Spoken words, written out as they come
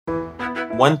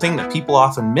One thing that people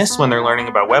often miss when they're learning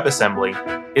about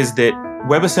WebAssembly is that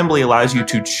WebAssembly allows you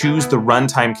to choose the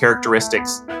runtime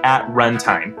characteristics at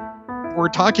runtime. We're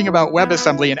talking about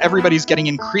WebAssembly and everybody's getting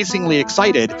increasingly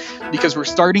excited because we're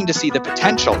starting to see the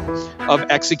potential of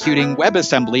executing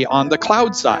WebAssembly on the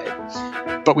cloud side.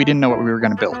 But we didn't know what we were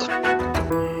going to build.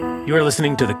 You are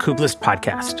listening to the Kubelist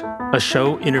Podcast, a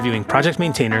show interviewing project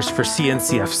maintainers for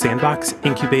CNCF Sandbox,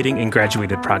 incubating and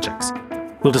graduated projects.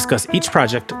 We'll discuss each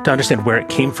project to understand where it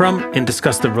came from and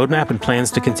discuss the roadmap and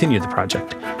plans to continue the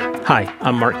project. Hi,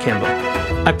 I'm Marc Campbell.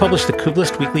 I publish the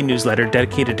Kubelist weekly newsletter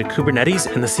dedicated to Kubernetes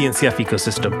and the CNCF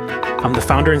ecosystem. I'm the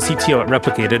founder and CTO at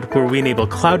Replicated, where we enable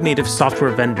cloud-native software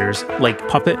vendors like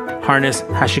Puppet, Harness,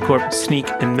 HashiCorp, Sneak,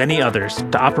 and many others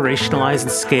to operationalize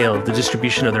and scale the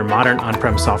distribution of their modern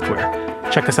on-prem software.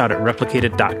 Check us out at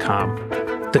replicated.com.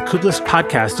 The Kubelist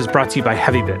Podcast is brought to you by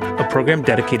HeavyBit, a program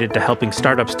dedicated to helping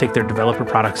startups take their developer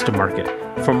products to market.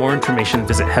 For more information,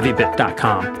 visit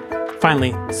heavybit.com.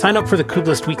 Finally, sign up for the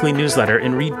Kubelist weekly newsletter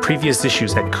and read previous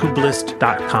issues at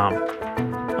kubelist.com.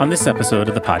 On this episode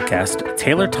of the podcast,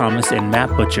 Taylor Thomas and Matt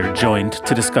Butcher joined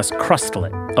to discuss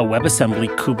Krustlet, a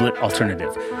WebAssembly kubelet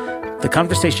alternative. The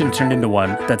conversation turned into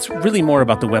one that's really more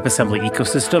about the WebAssembly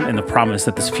ecosystem and the promise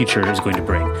that this future is going to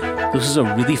bring. This was a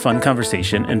really fun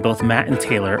conversation, and both Matt and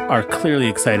Taylor are clearly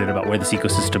excited about where this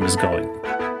ecosystem is going.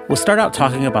 We'll start out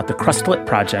talking about the Krustlet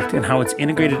project and how it's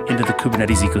integrated into the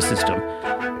Kubernetes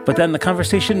ecosystem. But then the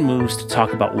conversation moves to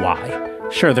talk about why.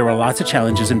 Sure, there were lots of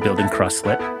challenges in building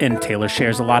Krustlet, and Taylor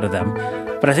shares a lot of them,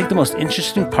 but I think the most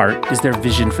interesting part is their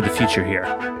vision for the future here.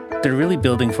 They're really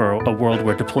building for a world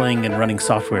where deploying and running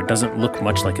software doesn't look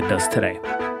much like it does today.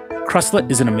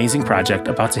 Krustlet is an amazing project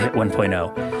about to hit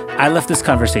 1.0. I left this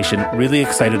conversation really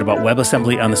excited about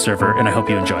WebAssembly on the server, and I hope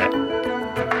you enjoy it.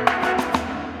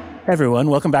 Hey everyone,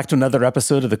 welcome back to another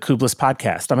episode of the Kubelist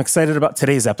Podcast. I'm excited about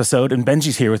today's episode, and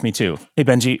Benji's here with me too. Hey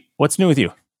Benji, what's new with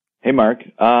you? Hey Mark,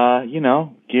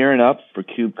 gearing up for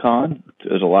KubeCon.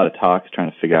 There's a lot of talks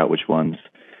trying to figure out which ones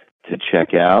to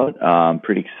check out. I'm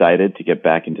pretty excited to get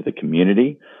back into the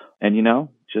community, and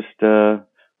just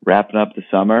wrapping up the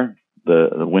summer. The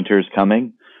winter is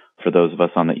coming for those of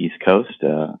us on the East Coast.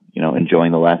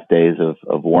 Enjoying the last days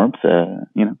of warmth.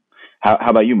 How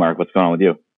about you, Mark? What's going on with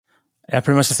you? Yeah,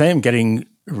 pretty much the same. Getting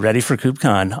ready for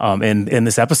KubeCon in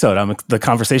this episode. The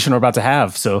conversation we're about to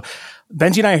have. So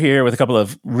Benji and I are here with a couple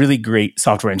of really great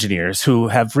software engineers who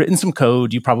have written some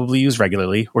code you probably use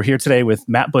regularly. We're here today with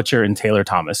Matt Butcher and Taylor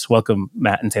Thomas. Welcome,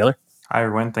 Matt and Taylor. Hi,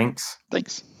 everyone. Thanks.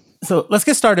 So let's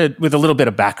get started with a little bit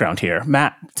of background here.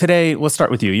 Matt, today, let's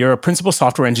start with you. You're a principal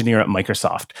software engineer at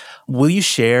Microsoft. Will you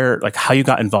share how you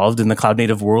got involved in the cloud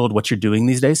native world, what you're doing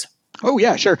these days? Oh,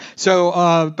 yeah, sure. So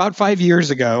about 5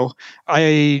 years ago,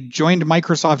 I joined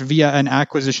Microsoft via an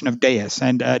acquisition of Deis.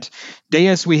 And at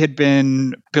Deis, we had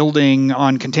been building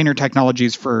on container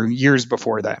technologies for years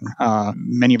before then.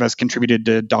 Many of us contributed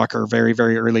to Docker, very,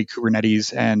 very early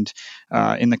Kubernetes. And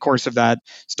in the course of that,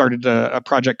 started a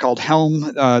project called Helm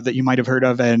that you might have heard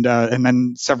of, and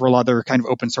then several other kind of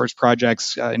open source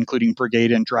projects, including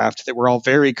Brigade and Draft, that were all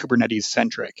very Kubernetes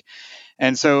centric.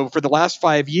 And so for the last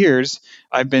 5 years,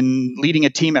 I've been leading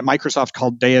a team at Microsoft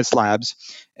called Deis Labs.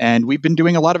 And we've been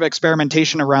doing a lot of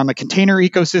experimentation around the container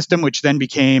ecosystem, which then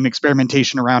became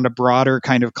experimentation around a broader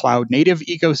kind of cloud native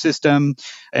ecosystem.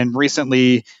 And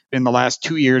recently, in the last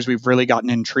 2 years, we've really gotten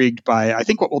intrigued by, I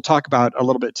think, what we'll talk about a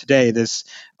little bit today.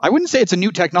 I wouldn't say it's a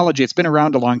new technology. It's been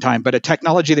around a long time, but a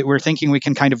technology that we're thinking we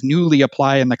can kind of newly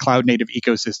apply in the cloud native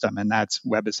ecosystem, and that's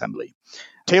WebAssembly.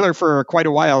 Taylor, for quite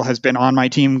a while, has been on my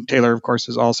team. Taylor, of course,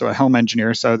 is also a Helm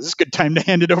engineer. So this is a good time to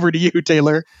hand it over to you,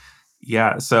 Taylor.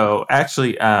 Yeah, so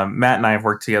actually, Matt and I have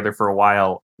worked together for a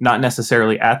while, not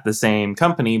necessarily at the same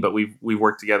company, but we've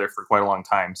worked together for quite a long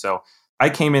time. So I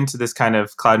came into this kind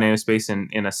of cloud native space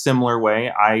in a similar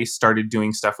way. I started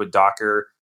doing stuff with Docker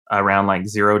around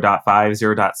 0.5,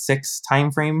 0.6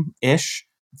 timeframe-ish.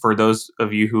 For those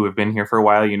of you who have been here for a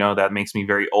while, that makes me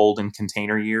very old in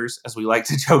container years, as we like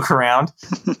to joke around.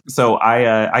 So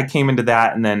I came into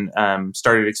that and then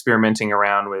started experimenting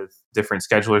around with different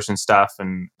schedulers and stuff,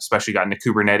 and especially got into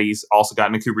Kubernetes. Also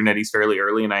got into Kubernetes fairly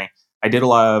early, and I did a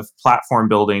lot of platform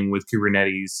building with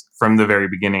Kubernetes from the very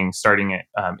beginning, starting at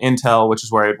Intel, which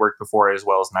is where I'd worked before, as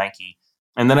well as Nike.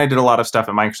 And then I did a lot of stuff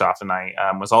at Microsoft, and I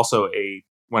was also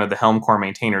one of the Helm core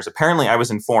maintainers. Apparently, I was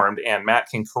informed, and Matt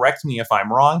can correct me if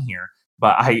I'm wrong here,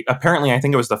 but I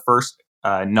think it was the first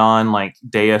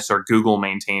non-Deis or Google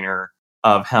maintainer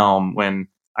of Helm when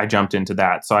I jumped into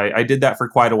that. So I did that for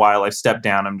quite a while. I've stepped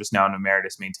down. I'm just now an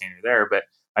emeritus maintainer there, but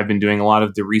I've been doing a lot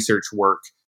of the research work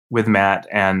with Matt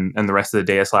and the rest of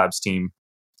the Deis Labs team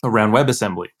around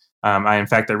WebAssembly. In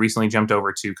fact, I recently jumped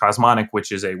over to Cosmonic,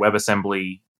 which is a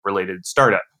WebAssembly related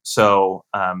startup. So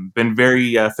been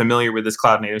very familiar with this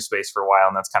cloud native space for a while,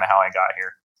 and that's kind of how I got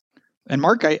here. And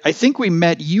Marc, I think we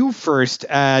met you first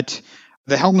at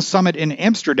the Helm Summit in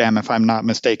Amsterdam, if I'm not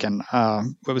mistaken.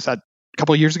 What was that, a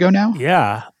couple of years ago now?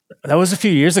 Yeah, that was a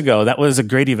few years ago. That was a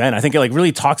great event. I think it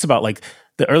really talks about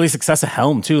the early success of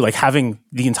Helm too, having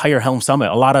the entire Helm Summit.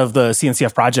 A lot of the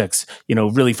CNCF projects,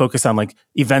 really focus on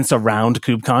events around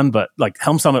KubeCon, but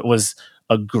Helm Summit was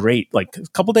a great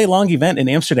couple day long event in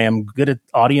Amsterdam. Good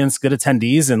audience, good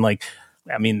attendees, and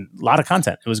a lot of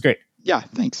content. It was great. Yeah,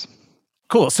 thanks.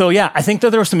 Cool. So yeah, I think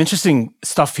that there was some interesting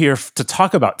stuff here to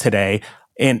talk about today.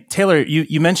 And Taylor,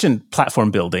 you mentioned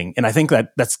platform building, and I think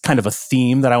that's kind of a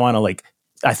theme that I want to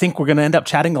I think we're going to end up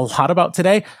chatting a lot about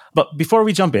today. But before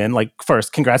we jump in,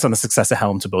 first, congrats on the success of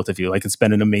Helm to both of you. It's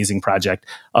been an amazing project.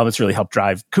 It's really helped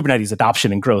drive Kubernetes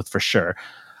adoption and growth for sure.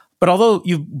 But although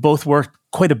you've both worked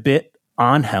quite a bit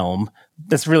on Helm,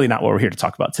 that's really not what we're here to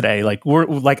talk about today.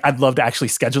 I'd love to actually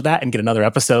schedule that and get another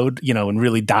episode, and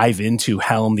really dive into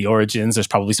Helm, the origins. There's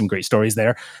probably some great stories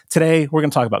there. Today, we're going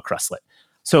to talk about Krustlet.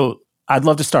 So I'd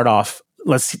love to start off.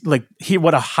 Let's hear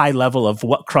what a high level of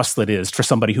what Krustlet is for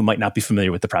somebody who might not be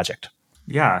familiar with the project.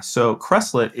 Yeah, so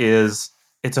Krustlet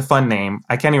it's a fun name.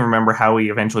 I can't even remember how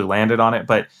we eventually landed on it,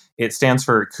 but it stands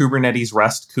for Kubernetes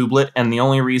Rust Kubelet. And the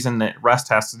only reason that Rust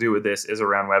has to do with this is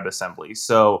around WebAssembly.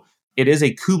 So it is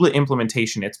a kubelet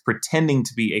implementation. It's pretending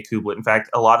to be a kubelet. In fact,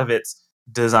 a lot of its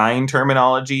design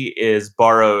terminology is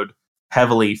borrowed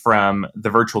heavily from the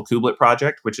virtual kubelet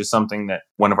project, which is something that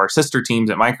one of our sister teams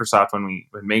at Microsoft, when we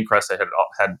made Krustlet,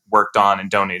 had worked on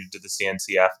and donated to the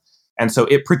CNCF. And so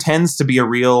it pretends to be a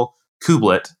real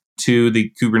kubelet to the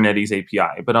Kubernetes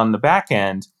API. But on the back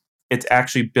end, it's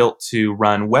actually built to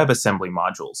run WebAssembly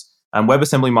modules.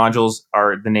 WebAssembly modules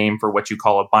are the name for what you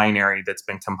call a binary that's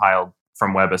been compiled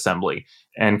from WebAssembly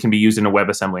and can be used in a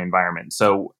WebAssembly environment.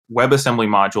 So WebAssembly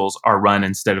modules are run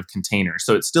instead of containers.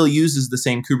 So it still uses the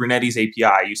same Kubernetes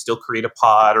API. You still create a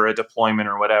pod or a deployment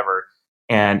or whatever.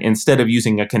 And instead of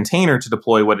using a container to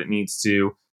deploy what it needs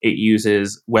to, it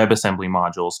uses WebAssembly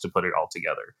modules to put it all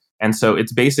together. And so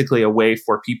it's basically a way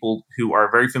for people who are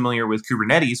very familiar with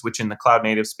Kubernetes, which in the cloud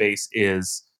native space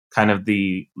is kind of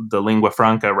the lingua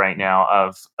franca right now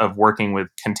of working with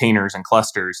containers and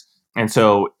clusters. And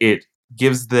so it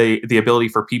gives the ability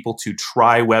for people to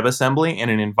try WebAssembly in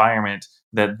an environment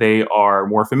that they are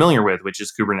more familiar with, which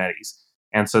is Kubernetes.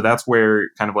 And so that's where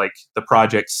kind of the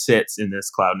project sits in this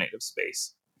cloud native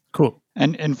space. Cool.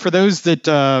 And for those that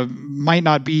might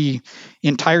not be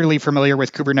entirely familiar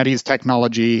with Kubernetes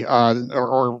technology,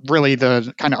 or really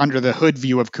the kind of under the hood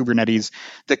view of Kubernetes,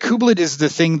 the kubelet is the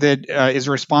thing that is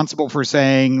responsible for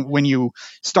saying when you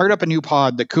start up a new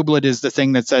pod, the kubelet is the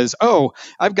thing that says, oh,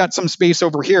 I've got some space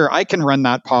over here. I can run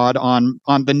that pod on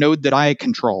the node that I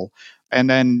control. And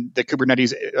then the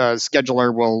Kubernetes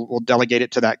scheduler will delegate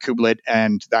it to that kubelet,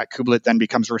 and that kubelet then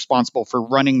becomes responsible for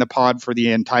running the pod for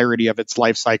the entirety of its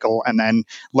life cycle, and then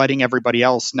letting everybody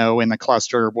else know in the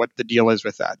cluster what the deal is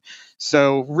with that.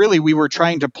 So really, we were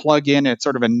trying to plug in at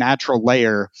sort of a natural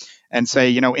layer and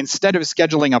say, instead of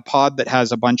scheduling a pod that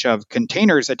has a bunch of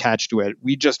containers attached to it,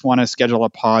 we just want to schedule a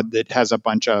pod that has a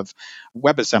bunch of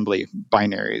WebAssembly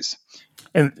binaries.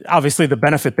 And obviously the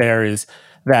benefit there is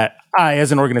that I,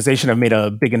 as an organization, have made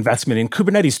a big investment in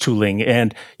Kubernetes tooling,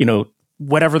 and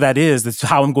whatever that is, that's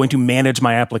how I'm going to manage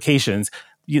my applications.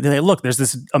 Look, there's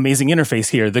this amazing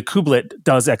interface here. The kubelet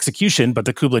does execution, but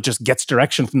the kubelet just gets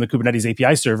direction from the Kubernetes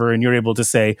API server, and you're able to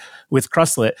say with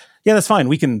Krustlet, yeah, that's fine.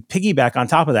 We can piggyback on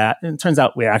top of that. And it turns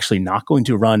out we're actually not going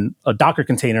to run a Docker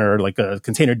container or a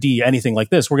container D, anything like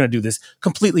this. We're going to do this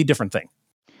completely different thing.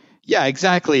 Yeah,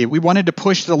 exactly. We wanted to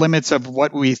push the limits of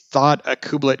what we thought a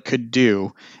kubelet could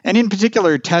do. And in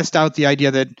particular, test out the idea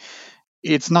that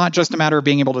it's not just a matter of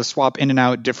being able to swap in and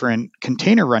out different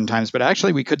container runtimes, but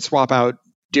actually we could swap out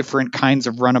different kinds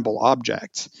of runnable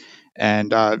objects.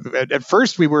 And at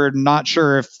first, we were not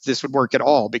sure if this would work at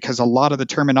all, because a lot of the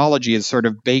terminology is sort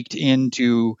of baked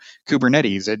into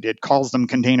Kubernetes. It calls them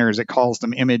containers, it calls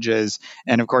them images.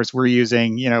 And of course, we're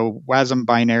using, WASM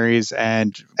binaries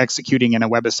and executing in a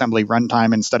WebAssembly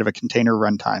runtime instead of a container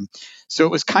runtime. So it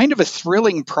was kind of a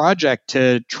thrilling project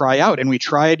to try out. And we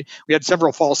had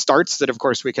several false starts that, of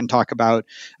course, we can talk about,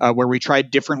 where we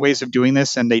tried different ways of doing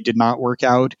this and they did not work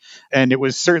out. And it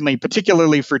was certainly,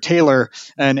 particularly for Taylor,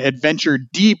 an adventure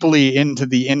deeply into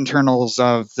the internals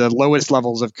of the lowest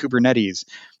levels of Kubernetes.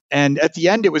 And at the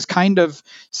end, it was kind of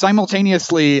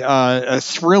simultaneously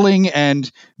thrilling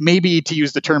and, maybe to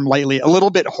use the term lightly, a little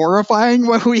bit horrifying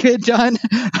what we had done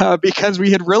because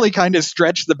we had really kind of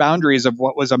stretched the boundaries of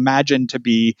what was imagined to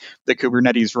be the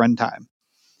Kubernetes runtime.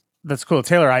 That's cool.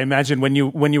 Taylor, I imagine when you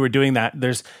were doing that,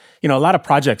 there's, a lot of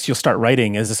projects you'll start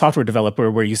writing as a software developer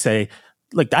where you say,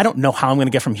 like, I don't know how I'm going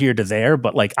to get from here to there,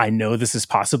 but like, I know this is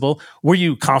possible. Were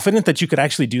you confident that you could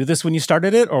actually do this when you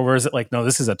started it? Or was it like, no,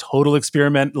 this is a total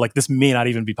experiment. Like, this may not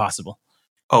even be possible?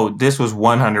 Oh, this was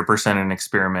 100% an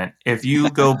experiment. If you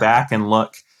go back and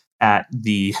look at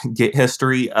the Git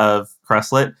history of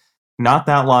Krustlet, not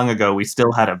that long ago, we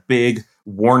still had a big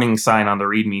warning sign on the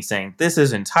README saying, this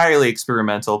is entirely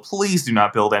experimental. Please do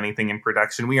not build anything in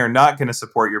production. We are not going to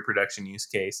support your production use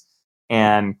case.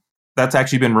 And that's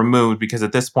actually been removed because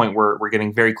at this point, we're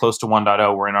getting very close to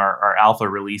 1.0. We're in our alpha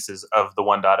releases of the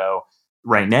 1.0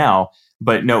 right now.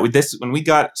 But no, when we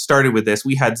got started with this,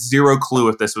 we had zero clue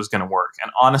if this was going to work.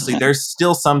 And honestly, there's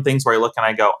still some things where I look and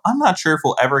I go, I'm not sure if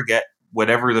we'll ever get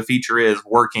whatever the feature is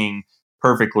working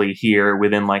perfectly here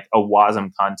within like a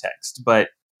WASM context. But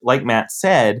like Matt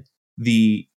said,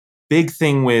 the big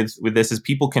thing with this is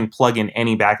people can plug in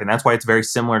any backend. That's why it's very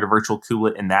similar to virtual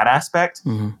kubelet in that aspect,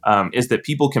 is that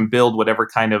people can build whatever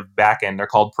kind of backend. They're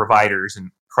called providers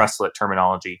in Krustlet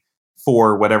terminology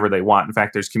for whatever they want. In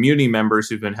fact, there's community members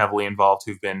who've been heavily involved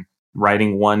who've been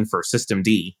writing one for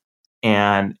systemd.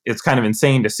 And it's kind of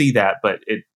insane to see that, but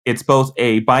it's both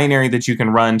a binary that you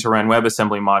can run to run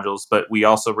WebAssembly modules, but we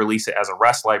also release it as a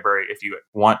Rust library if you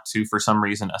want to, for some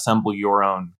reason, assemble your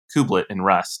own kubelet in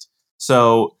Rust.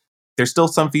 So there's still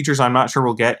some features I'm not sure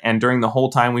we'll get. And during the whole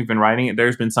time we've been writing it,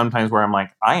 there's been some times where I'm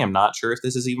like, I am not sure if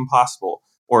this is even possible.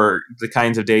 Or the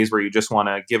kinds of days where you just want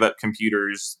to give up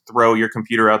computers, throw your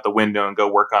computer out the window and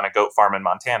go work on a goat farm in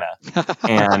Montana.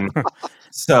 And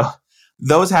so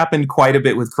those happened quite a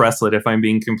bit with Krustlet, if I'm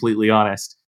being completely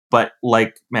honest. But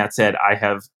like Matt said, I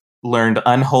have learned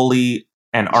unholy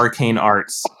and arcane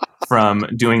arts from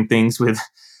doing things with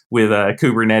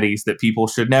Kubernetes that people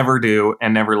should never do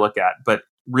and never look at. But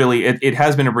really, it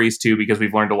has been a breeze too, because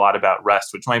we've learned a lot about Rust,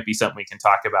 which might be something we can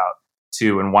talk about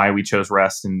too, and why we chose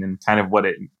Rust and kind of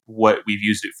what we've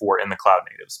used it for in the cloud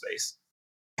native space.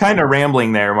 Kind of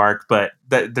rambling there, Mark, but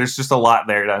there's just a lot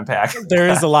there to unpack. There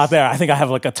is a lot there. I think I have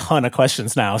like a ton of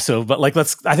questions now. So, but like,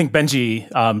 I think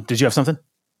Benji, did you have something?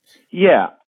 Yeah,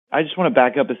 I just want to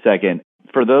back up a second.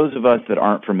 For those of us that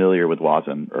aren't familiar with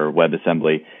WASM or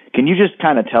WebAssembly, can you just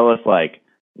kind of tell us like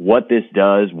what this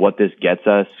does, what this gets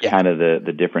us, kind of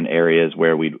the different areas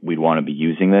where we'd want to be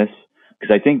using this?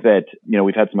 Because I think that,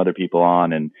 we've had some other people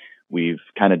on and we've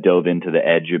kind of dove into the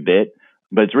edge a bit,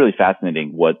 but it's really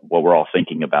fascinating what we're all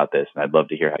thinking about this. And I'd love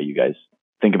to hear how you guys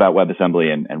think about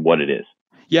WebAssembly and what it is.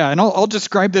 Yeah, and I'll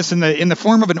describe this in the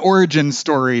form of an origin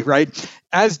story, right?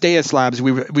 As Deus Labs,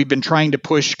 we've been trying to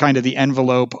push kind of the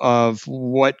envelope of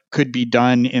what could be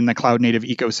done in the cloud native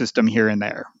ecosystem here and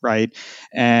there, right?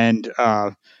 And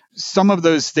some of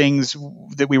those things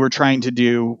that we were trying to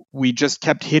do, we just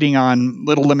kept hitting on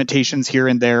little limitations here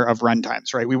and there of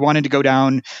runtimes, right? We wanted to go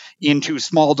down into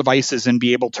small devices and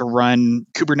be able to run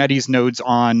Kubernetes nodes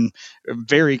on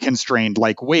very constrained,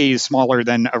 like way smaller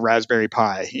than a Raspberry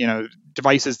Pi,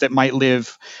 devices that might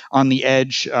live on the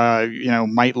edge,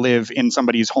 might live in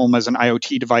somebody's home as an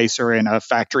IoT device or in a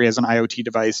factory as an IoT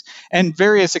device, and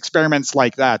various experiments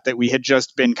like that we had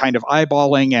just been kind of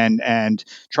eyeballing and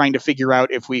trying to figure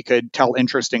out if we could tell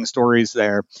interesting stories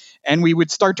there. And we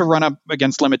would start to run up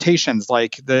against limitations,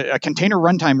 like a container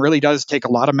runtime really does take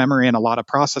a lot of memory and a lot of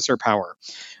processor power.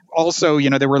 Also,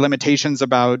 there were limitations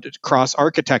about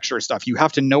cross-architecture stuff. You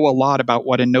have to know a lot about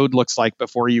what a node looks like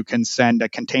before you can send a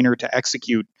container to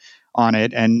execute on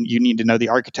it. And you need to know the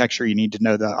architecture. You need to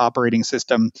know the operating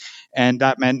system. And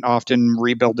that meant often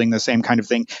rebuilding the same kind of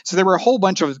thing. So there were a whole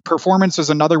bunch of performance was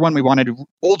another one. We wanted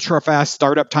ultra-fast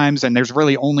startup times, and there's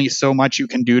really only so much you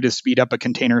can do to speed up a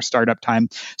container startup time.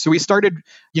 So we started,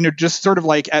 just sort of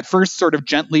like at first sort of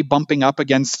gently bumping up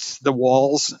against the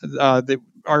walls that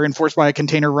are enforced by a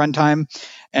container runtime.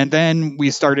 And then we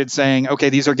started saying, okay,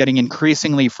 these are getting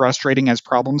increasingly frustrating as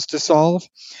problems to solve.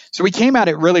 So we came at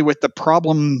it really with the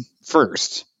problem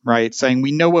first, right? Saying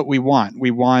we know what we want.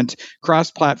 We want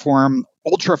cross-platform,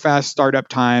 ultra-fast startup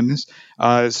times,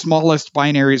 smallest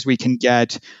binaries we can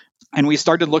get. And we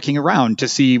started looking around to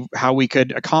see how we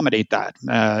could accommodate that.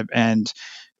 And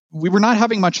we were not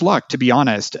having much luck, to be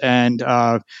honest. And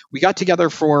we got together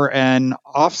for an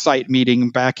offsite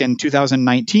meeting back in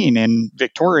 2019 in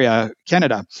Victoria,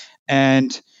 Canada.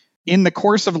 And in the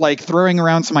course of like throwing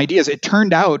around some ideas, it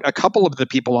turned out a couple of the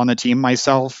people on the team,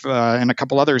 myself and a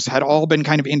couple others, had all been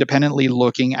kind of independently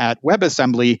looking at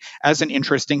WebAssembly as an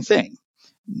interesting thing.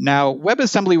 Now,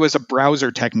 WebAssembly was a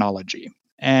browser technology,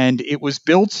 and it was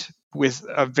built with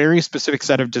a very specific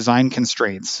set of design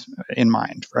constraints in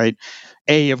mind, right?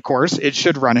 A, of course, it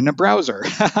should run in a browser.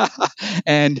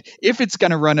 And if it's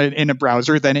going to run in a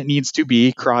browser, then it needs to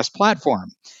be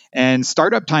cross-platform. And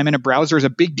startup time in a browser is a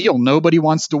big deal. Nobody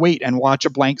wants to wait and watch a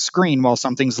blank screen while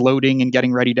something's loading and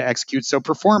getting ready to execute. So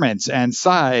performance and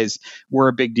size were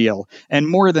a big deal. And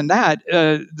more than that,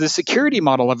 the security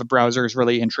model of a browser is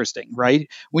really interesting, right?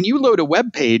 When you load a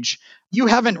web page, you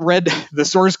haven't read the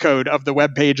source code of the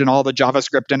web page and all the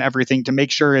JavaScript and everything to make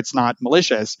sure it's not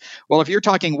malicious. Well, if you're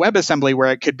talking WebAssembly,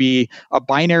 where it could be a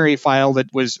binary file that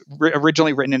was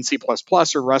originally written in C++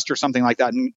 or Rust or something like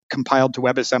that and compiled to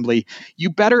WebAssembly,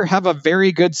 you better have a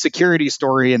very good security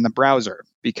story in the browser,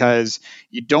 because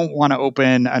you don't want to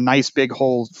open a nice big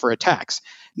hole for attacks.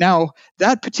 Now,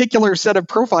 that particular set of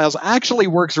profiles actually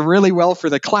works really well for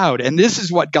the cloud. And this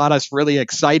is what got us really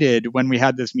excited when we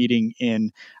had this meeting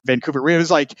in Vancouver. It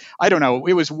was like, I don't know,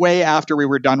 it was way after we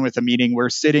were done with the meeting. We're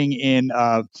sitting in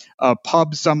a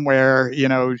pub somewhere,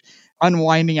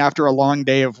 unwinding after a long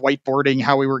day of whiteboarding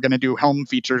how we were going to do Helm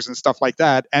features and stuff like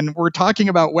that. And we're talking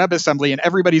about WebAssembly, and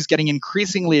everybody's getting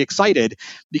increasingly excited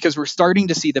because we're starting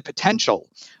to see the potential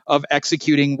of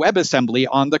executing WebAssembly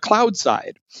on the cloud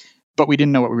side. But we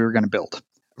didn't know what we were going to build,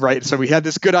 right? So we had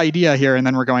this good idea here, and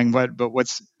then we're going, but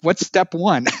what's step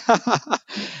one?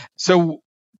 So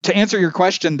to answer your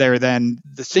question there, then,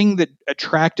 the thing that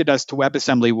attracted us to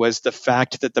WebAssembly was the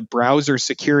fact that the browser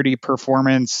security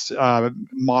performance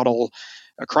model,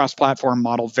 a cross-platform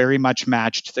model, very much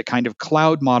matched the kind of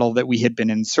cloud model that we had been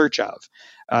in search of.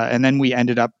 And then we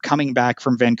ended up coming back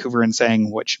from Vancouver and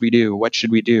saying, what should we do? What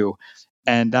should we do?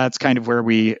 And that's kind of where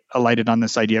we alighted on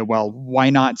this idea. Well,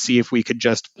 why not see if we could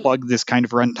just plug this kind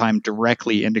of runtime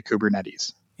directly into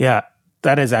Kubernetes? Yeah,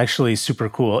 that is actually super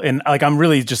cool. And I'm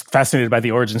really just fascinated by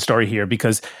the origin story here,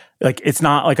 because it's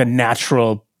not like a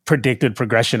natural predicted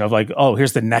progression of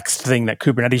here's the next thing that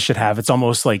Kubernetes should have. It's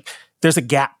almost like there's a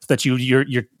gap that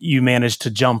you manage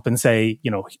to jump and say,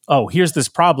 here's this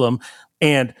problem.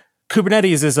 And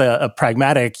Kubernetes is a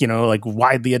pragmatic,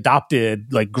 widely adopted,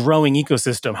 growing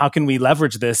ecosystem. How can we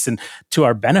leverage this and to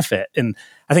our benefit? And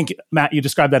I think, Matt, you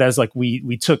described that as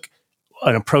we took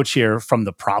an approach here from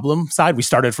the problem side. We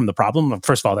started from the problem.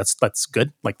 First of all, that's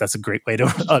good. That's a great way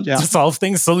to solve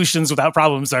things. Solutions without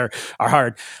problems are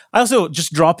hard. I also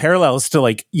just draw parallels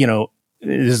to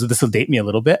this will date me a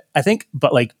little bit, I think,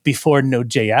 but before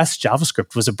Node.js,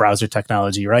 JavaScript was a browser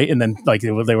technology, right? And then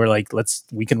they were like,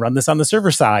 we can run this on the server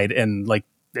side, and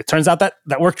it turns out that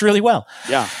worked really well.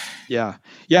 Yeah.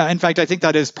 In fact, I think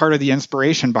that is part of the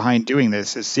inspiration behind doing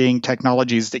this, is seeing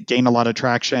technologies that gain a lot of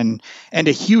traction and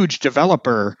a huge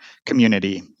developer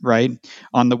community, right,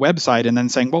 on the website, and then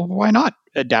saying, well, why not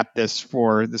adapt this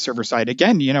for the server side?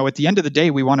 Again, at the end of the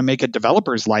day, we want to make a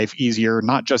developer's life easier,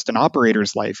 not just an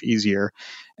operator's life easier.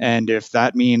 And if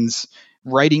that means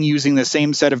writing using the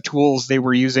same set of tools they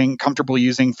were comfortable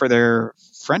using for their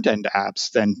front-end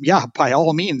apps, then by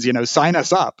all means, sign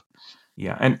us up.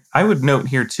 Yeah, and I would note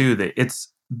here too that it's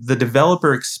the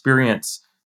developer experience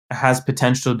has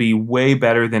potential to be way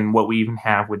better than what we even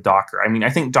have with Docker. I mean, I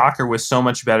think Docker was so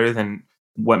much better than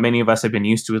what many of us have been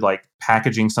used to, with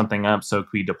packaging something up so it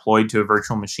could be deployed to a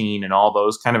virtual machine and all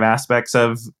those kind of aspects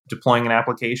of deploying an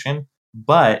application.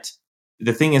 But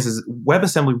the thing is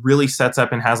WebAssembly really sets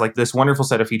up and has this wonderful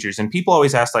set of features. And people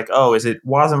always ask is it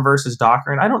WASM versus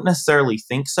Docker? And I don't necessarily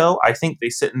think so. I think they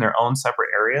sit in their own separate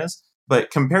areas. But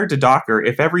compared to Docker,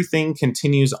 if everything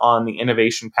continues on the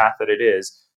innovation path that it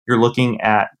is, you're looking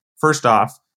at, first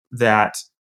off, that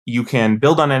you can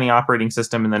build on any operating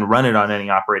system and then run it on any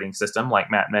operating system,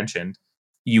 like Matt mentioned.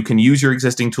 You can use your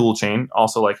existing tool chain,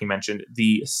 also like he mentioned.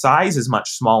 The size is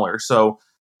much smaller. So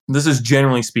this is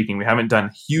generally speaking, we haven't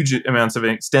done huge amounts of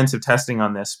extensive testing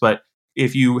on this, but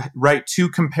if you write two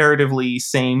comparatively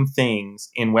same things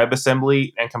in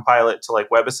WebAssembly and compile it to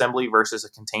WebAssembly versus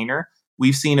a container,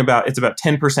 we've seen it's about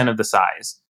 10% of the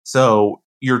size. So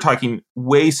you're talking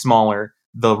way smaller.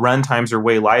 The runtimes are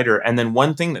way lighter. And then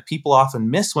one thing that people often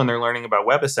miss when they're learning about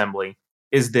WebAssembly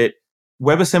is that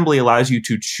WebAssembly allows you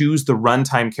to choose the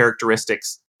runtime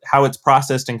characteristics, how it's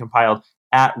processed and compiled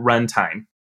at runtime,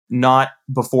 not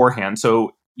beforehand.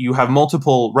 So you have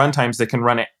multiple runtimes that can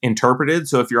run it interpreted.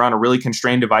 So if you're on a really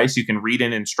constrained device, you can read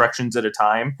in instructions at a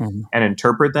time and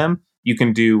interpret them. You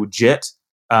can do JIT.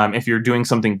 If you're doing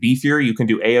something beefier, you can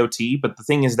do AOT. But the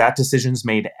thing is that decision's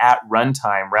made at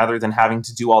runtime rather than having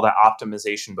to do all that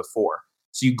optimization before.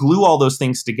 So you glue all those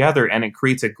things together and it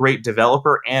creates a great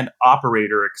developer and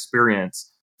operator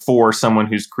experience for someone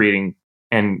who's creating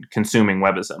and consuming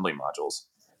WebAssembly modules.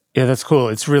 Yeah, that's cool.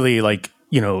 It's really like,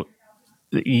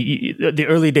 the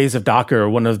early days of Docker,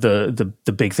 one of the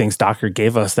big things Docker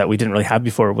gave us that we didn't really have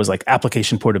before was like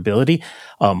application portability.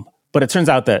 But it turns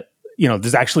out that,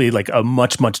 there's actually like a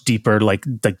much, much deeper, like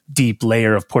the deep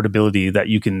layer of portability that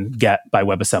you can get by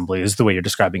WebAssembly is the way you're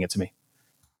describing it to me.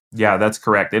 Yeah, that's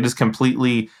correct. It is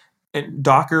completely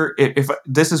Docker. If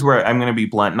this is where I'm going to be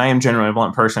blunt, and I am generally a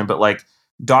blunt person, but like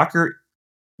Docker,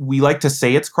 we like to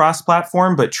say it's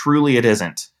cross-platform, but truly it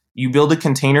isn't. You build a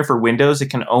container for Windows,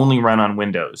 it can only run on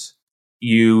Windows.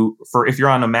 If you're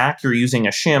on a Mac, you're using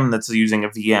a shim that's using a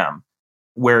VM.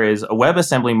 Whereas a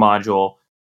WebAssembly module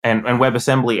and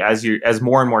WebAssembly, as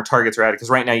more and more targets are added, because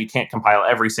right now you can't compile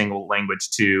every single language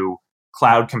to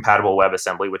cloud compatible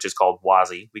WebAssembly, which is called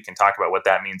WASI. We can talk about what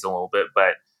that means a little bit,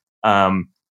 but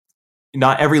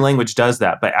not every language does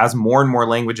that. But as more and more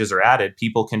languages are added,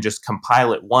 people can just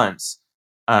compile it once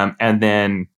and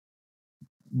then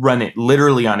run it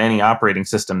literally on any operating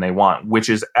system they want, which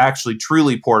is actually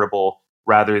truly portable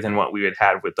rather than what we had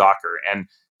had with Docker.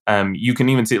 And you can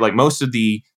even see like most of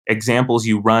the examples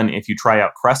you run if you try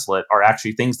out Krustlet are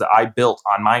actually things that I built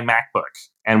on my MacBook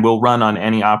and will run on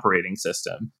any operating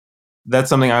system. That's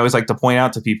something I always like to point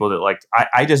out to people that like,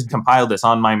 I just compiled this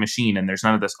on my machine and there's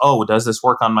none of this, does this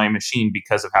work on my machine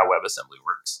because of how WebAssembly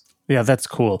works? Yeah, that's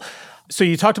cool. So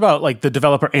you talked about like the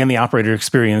developer and the operator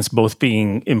experience both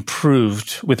being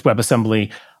improved with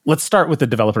WebAssembly. Let's start with the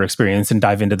developer experience and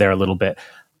dive into there a little bit.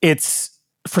 It's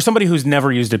for somebody who's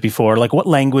never used it before, like what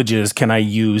languages can I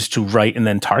use to write and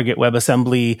then target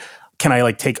WebAssembly? Can I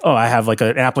like I have like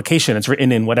an application, it's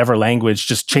written in whatever language,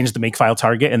 just change the makefile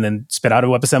target and then spit out a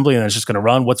WebAssembly and then it's just going to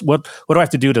run? What do I have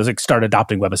to do to like start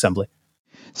adopting WebAssembly?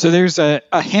 So there's a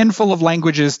handful of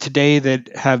languages today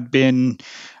that have been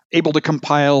able to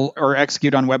compile or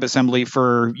execute on WebAssembly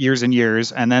for years and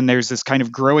years. And then there's this kind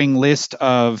of growing list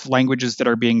of languages that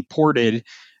are being ported.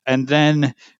 And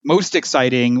then most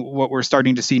exciting, what we're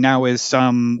starting to see now is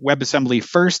some WebAssembly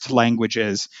first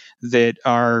languages that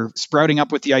are sprouting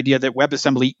up with the idea that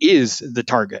WebAssembly is the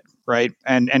target, right?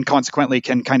 And consequently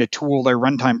can kind of tool their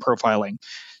runtime profiling.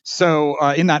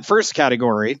 So in that first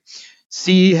category,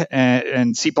 C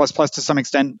and C++ to some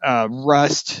extent,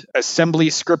 Rust, assembly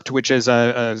script, which is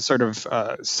a sort of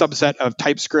subset of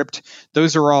TypeScript.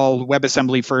 Those are all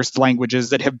WebAssembly first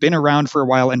languages that have been around for a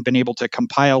while and been able to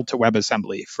compile to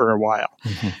WebAssembly for a while.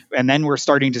 Mm-hmm. And then we're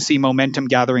starting to see momentum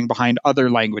gathering behind other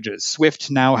languages. Swift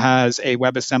now has a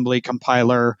WebAssembly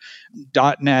compiler,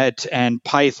 .NET and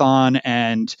Python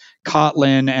and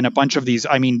Kotlin and a bunch of these,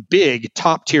 big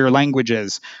top tier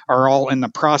languages are all in the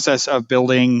process of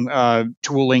building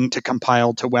tooling to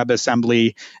compile to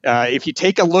WebAssembly. If you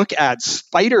take a look at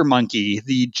SpiderMonkey,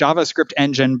 the JavaScript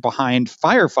engine behind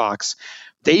Firefox,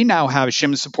 they now have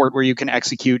shim support where you can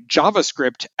execute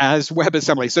JavaScript as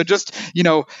WebAssembly. So just,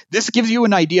 this gives you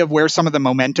an idea of where some of the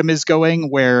momentum is going,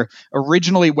 where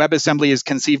originally WebAssembly is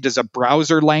conceived as a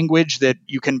browser language that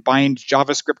you can bind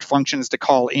JavaScript functions to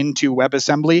call into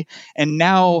WebAssembly. And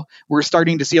now we're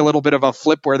starting to see a little bit of a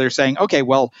flip where they're saying, okay,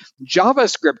 well,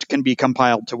 JavaScript can be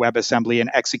compiled to WebAssembly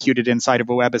and executed inside of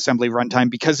a WebAssembly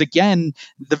runtime because, again,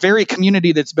 the very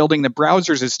community that's building the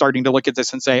browsers is starting to look at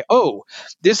this and say, oh,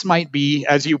 this might be,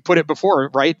 as you put it before,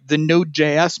 right, the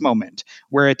Node.js moment,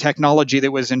 where a technology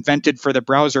that was invented for the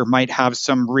browser might have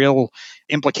some real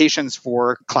implications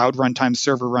for cloud runtimes,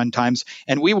 server runtimes,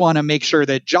 and we want to make sure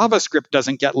that JavaScript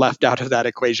doesn't get left out of that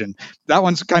equation. That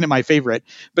one's kind of my favorite.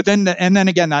 But then,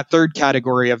 again, that third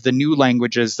category of the new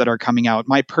languages that are coming out,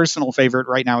 my personal favorite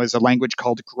right now is a language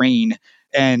called Grain.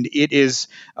 And it is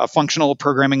a functional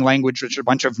programming language with a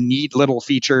bunch of neat little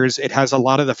features. It has a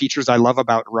lot of the features I love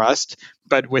about Rust,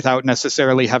 but without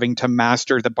necessarily having to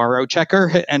master the borrow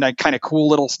checker, and a kind of cool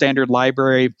little standard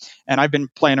library. And I've been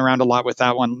playing around a lot with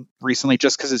that one recently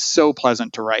just because it's so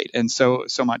pleasant to write and so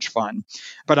much fun.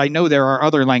 But I know there are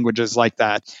other languages like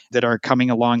that are coming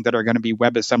along that are going to be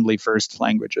WebAssembly first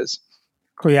languages.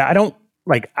 Cool. Yeah,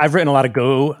 I've written a lot of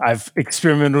Go. I've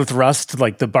experimented with Rust,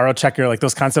 like the borrow checker, like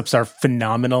those concepts are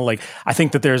phenomenal. Like I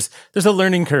think that there's a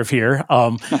learning curve here.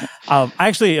 I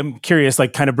actually am curious,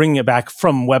 like kind of bringing it back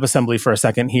from WebAssembly for a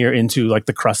second here into like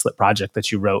the Krustlet project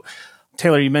that you wrote.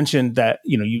 Taylor, you mentioned that,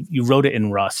 you wrote it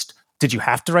in Rust. Did you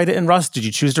have to write it in Rust? Did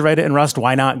you choose to write it in Rust?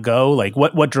 Why not Go? Like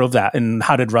what drove that and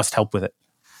how did Rust help with it?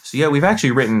 So yeah, we've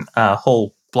actually written a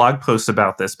whole blog posts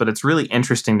about this, but it's really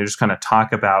interesting to just kind of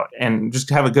talk about and just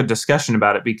have a good discussion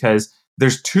about it because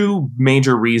there's two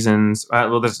major reasons.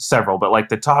 There's several, but like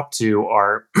the top two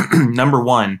are number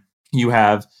one, you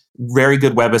have very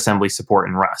good WebAssembly support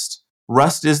in Rust.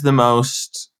 Rust is the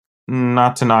most,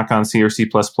 not to knock on C or C++,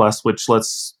 which,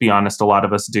 let's be honest, a lot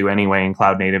of us do anyway in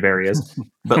cloud native areas,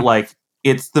 but like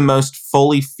it's the most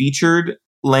fully featured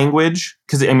language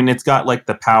because it's got like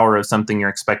the power of something you're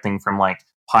expecting from like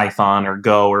Python or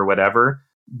Go or whatever,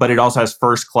 but it also has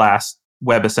first class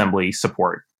WebAssembly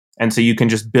support. And so you can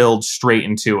just build straight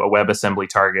into a WebAssembly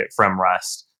target from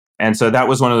Rust. And so that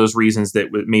was one of those reasons that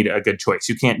made it a good choice.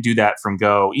 You can't do that from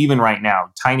Go, even right now.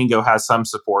 TinyGo has some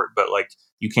support, but like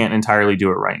you can't entirely do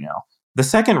it right now. The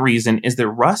second reason is that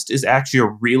Rust is actually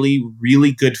a really,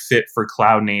 really good fit for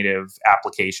cloud native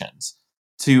applications.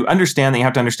 To understand that, you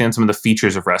have to understand some of the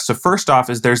features of Rust. So first off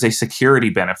is there's a security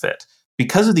benefit.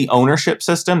 Because of the ownership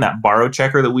system, that borrow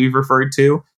checker that we've referred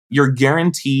to, you're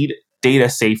guaranteed data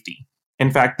safety.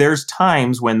 In fact, there's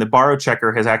times when the borrow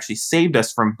checker has actually saved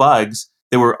us from bugs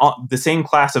that were the same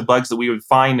class of bugs that we would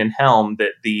find in Helm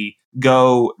that the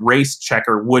Go race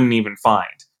checker wouldn't even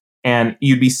find. And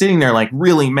you'd be sitting there like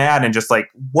really mad and just like,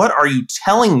 what are you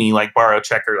telling me, like borrow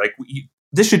checker? Like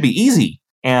this should be easy.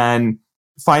 And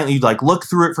finally you'd like look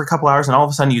through it for a couple hours and all of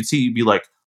a sudden you'd be like,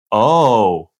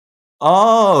 oh,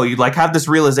 you'd like have this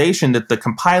realization that the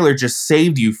compiler just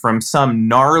saved you from some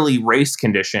gnarly race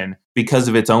condition because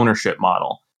of its ownership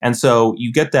model. And so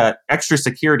you get that extra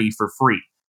security for free.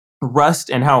 Rust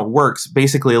and how it works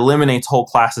basically eliminates whole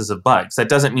classes of bugs. That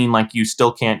doesn't mean like you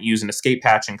still can't use an escape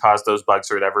hatch and cause those bugs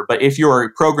or whatever. But if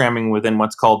you're programming within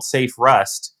what's called safe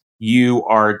Rust, you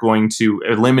are going to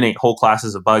eliminate whole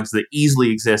classes of bugs that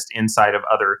easily exist inside of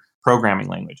other programming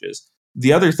languages.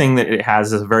 The other thing that it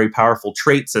has is a very powerful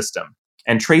trait system.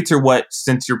 And traits are what,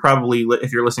 since you're probably,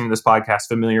 if you're listening to this podcast,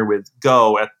 familiar with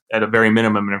Go at a very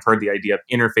minimum, and have heard the idea of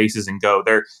interfaces in Go.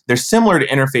 They're similar to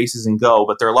interfaces in Go,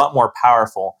 but they're a lot more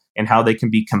powerful in how they can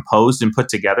be composed and put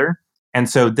together. And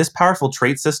so this powerful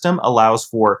trait system allows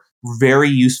for very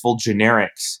useful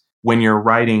generics when you're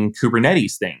writing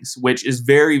Kubernetes things, which is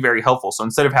very, very helpful. So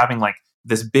instead of having like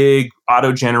this big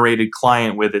auto-generated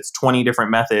client with its 20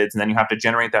 different methods, and then you have to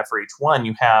generate that for each one,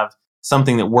 you have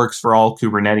something that works for all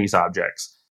Kubernetes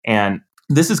objects. And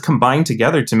this is combined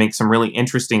together to make some really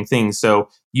interesting things. So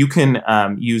you can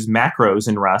use macros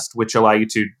in Rust, which allow you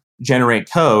to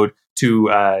generate code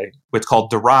to what's called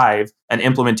derive an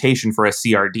implementation for a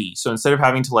CRD. So instead of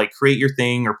having to like create your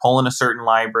thing or pull in a certain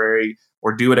library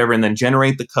or do whatever and then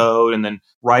generate the code and then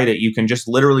write it, you can just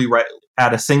literally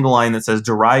add a single line that says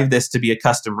derive this to be a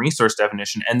custom resource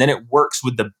definition. And then it works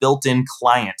with the built-in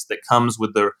client that comes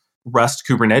with the Rust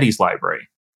Kubernetes library.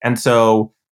 And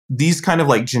so these kind of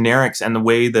like generics and the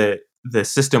way that the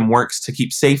system works to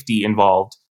keep safety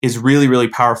involved is really, really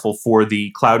powerful for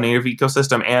the cloud native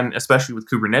ecosystem. And especially with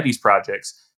Kubernetes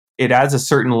projects, it adds a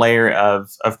certain layer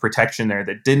of protection there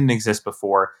that didn't exist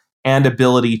before, and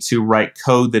ability to write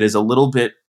code that is a little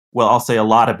bit, well, I'll say a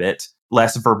lot of it,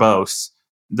 less verbose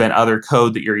than other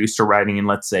code that you're used to writing in,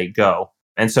 let's say, Go.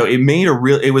 And so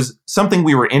it was something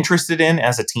we were interested in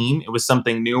as a team. It was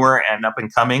something newer and up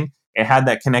and coming. It had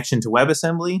that connection to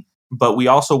WebAssembly, but we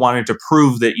also wanted to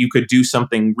prove that you could do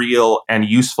something real and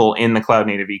useful in the cloud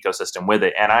native ecosystem with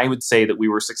it. And I would say that we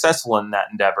were successful in that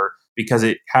endeavor because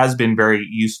it has been very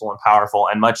useful and powerful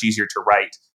and much easier to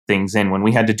write things in. When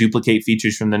we had to duplicate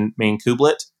features from the main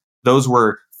kubelet, those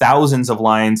were thousands of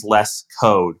lines less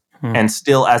code. And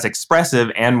still as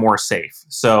expressive and more safe.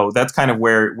 So that's kind of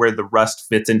where the Rust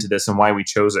fits into this and why we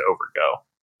chose it over Go.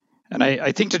 And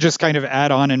I think to just kind of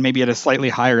add on and maybe at a slightly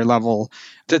higher level,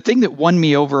 the thing that won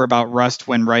me over about Rust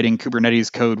when writing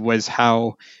Kubernetes code was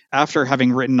how, after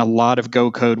having written a lot of Go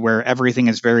code where everything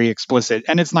is very explicit,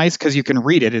 and it's nice because you can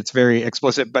read it, it's very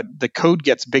explicit, but the code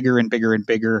gets bigger and bigger and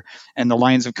bigger, and the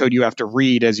lines of code you have to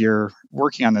read as you're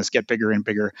working on this get bigger and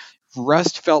bigger.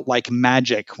 Rust felt like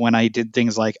magic when I did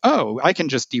things like, oh, I can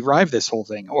just derive this whole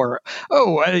thing, or,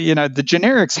 the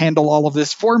generics handle all of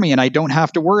this for me, and I don't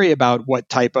have to worry about what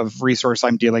type of resource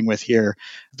I'm dealing with here.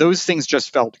 Those things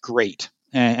just felt great.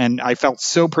 And I felt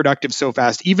so productive so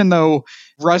fast, even though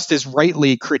Rust is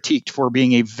rightly critiqued for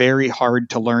being a very hard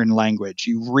to learn language.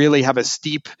 You really have a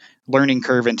steep learning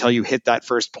curve until you hit that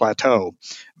first plateau,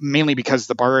 mainly because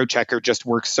the borrow checker just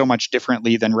works so much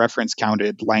differently than reference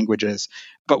counted languages.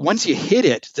 But once you hit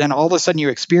it, then all of a sudden you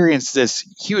experience this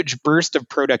huge burst of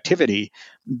productivity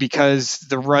because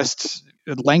the Rust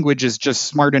language is just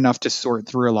smart enough to sort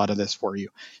through a lot of this for you.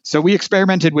 So we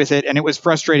experimented with it, and it was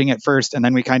frustrating at first, and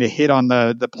then we kind of hit on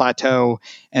the plateau,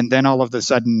 and then all of a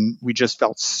sudden we just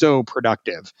felt so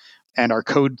productive, and our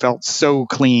code felt so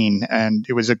clean, and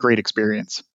it was a great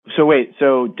experience. So wait,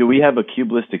 so do we have a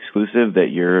Kubelist exclusive that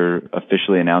you're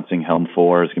officially announcing Helm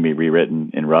 4 is going to be rewritten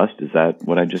in Rust? Is that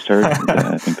what I just heard?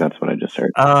 I think that's what I just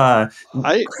heard.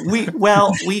 We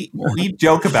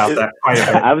joke about that quite a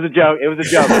bit. It was a joke. It was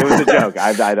a joke.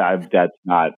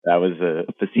 That was a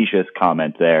facetious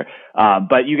comment there.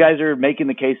 But you guys are making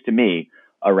the case to me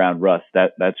around Rust.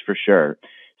 That's for sure.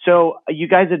 So you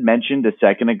guys had mentioned a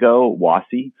second ago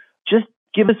WASI. Just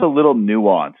give us a little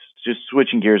nuance. Just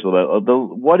switching gears a little.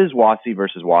 What is WASI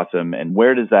versus WASM, and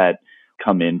where does that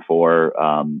come in for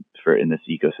in this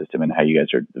ecosystem, and how you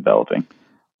guys are developing?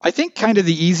 I think kind of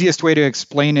the easiest way to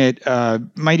explain it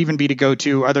might even be to go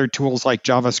to other tools like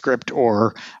JavaScript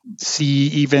or C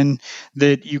even,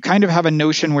 that you kind of have a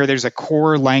notion where there's a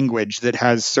core language that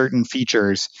has certain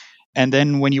features. And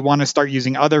then when you want to start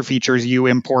using other features, you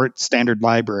import standard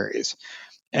libraries.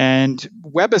 And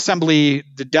WebAssembly,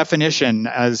 the definition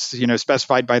as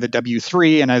specified by the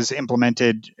W3 and as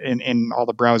implemented in all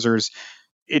the browsers,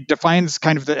 it defines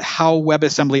kind of how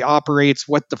WebAssembly operates,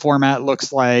 what the format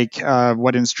looks like,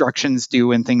 what instructions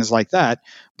do, and things like that.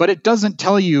 But it doesn't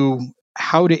tell you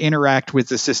how to interact with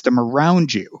the system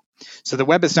around you. So the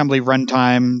WebAssembly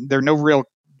runtime, there are no real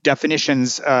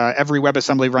definitions. Every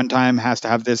WebAssembly runtime has to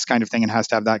have this kind of thing and has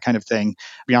to have that kind of thing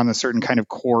beyond the certain kind of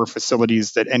core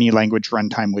facilities that any language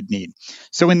runtime would need.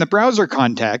 So in the browser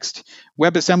context,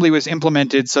 WebAssembly was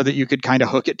implemented so that you could kind of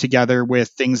hook it together with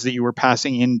things that you were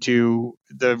passing into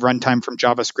the runtime from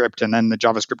JavaScript, and then the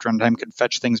JavaScript runtime could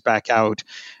fetch things back out.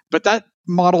 But that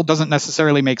model doesn't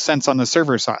necessarily make sense on the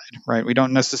server side, right? We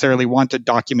don't necessarily want to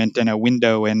document in a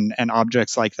window and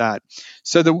objects like that.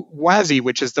 So the WASI,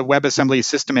 which is the WebAssembly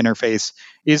system interface,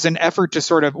 is an effort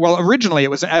to originally it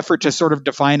was an effort to sort of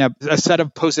define a set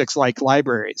of POSIX-like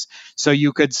libraries. So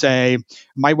you could say,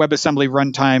 my WebAssembly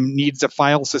runtime needs a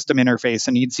file system interface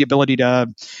and needs the ability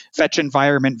to fetch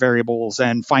environment variables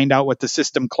and find out what the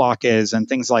system clock is and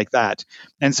things like that.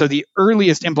 And so the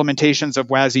earliest implementations of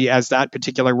WASI as that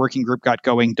particular working group got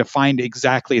going defined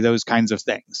exactly those kinds of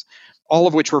things, all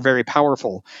of which were very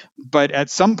powerful. But at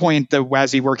some point, the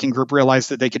WASI working group realized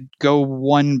that they could go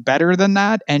one better than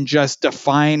that and just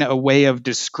define a way of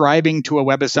describing to a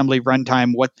WebAssembly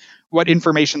runtime what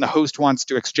information the host wants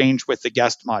to exchange with the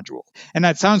guest module. And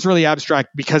that sounds really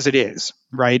abstract because it is,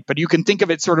 right? But you can think of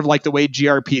it sort of like the way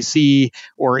gRPC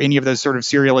or any of those sort of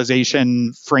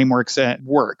serialization frameworks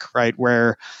work, right?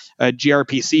 Where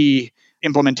gRPC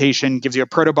implementation gives you a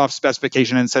protobuf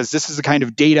specification and says, this is the kind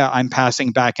of data I'm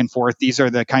passing back and forth. These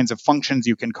are the kinds of functions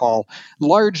you can call.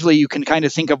 Largely, you can kind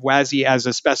of think of WASI as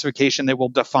a specification that will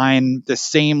define the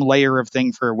same layer of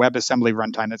thing for a WebAssembly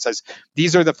runtime that says,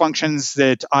 these are the functions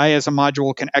that I as a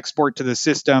module can export to the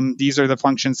system. These are the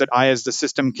functions that I as the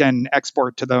system can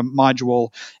export to the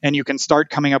module. And you can start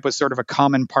coming up with sort of a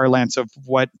common parlance of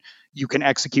what you can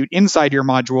execute inside your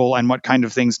module and what kind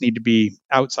of things need to be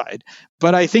outside.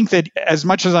 But I think that as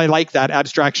much as I like that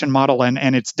abstraction model,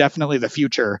 and it's definitely the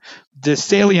future, the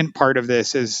salient part of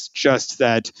this is just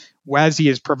that WASI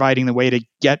is providing the way to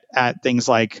get at things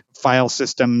like file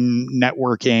system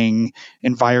networking,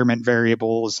 environment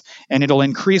variables, and it'll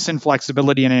increase in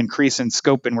flexibility and increase in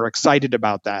scope, and we're excited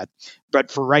about that. But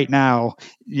for right now,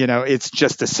 it's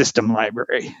just a system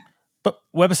library. But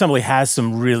WebAssembly has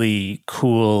some really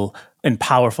cool and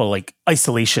powerful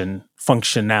isolation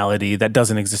functionality that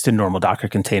doesn't exist in normal Docker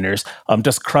containers.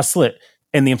 Does Krustlet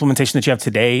and the implementation that you have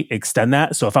today extend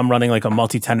that? So if I'm running a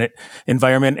multi-tenant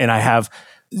environment and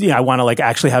I want to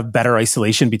actually have better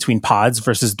isolation between pods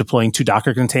versus deploying 2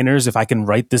 Docker containers, if I can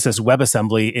write this as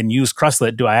WebAssembly and use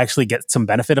Krustlet, do I actually get some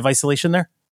benefit of isolation there?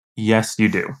 Yes, you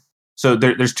do. So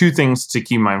there's 2 things to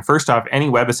keep in mind. First off, any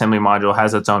WebAssembly module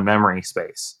has its own memory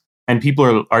space. And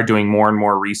people are doing more and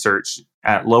more research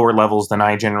at lower levels than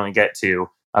I generally get to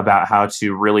about how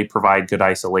to really provide good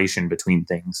isolation between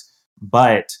things.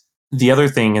 But the other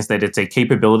thing is that it's a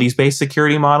capabilities-based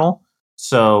security model.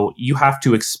 So you have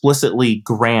to explicitly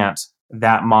grant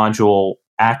that module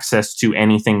access to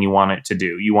anything you want it to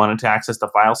do. You want it to access the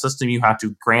file system, you have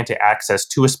to grant it access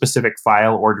to a specific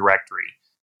file or directory.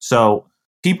 So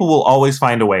people will always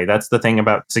find a way. That's the thing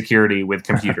about security with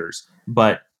computers.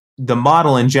 But the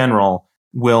model in general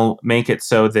will make it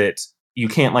so that you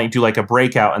can't do a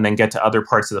breakout and then get to other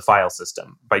parts of the file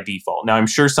system by default. Now, I'm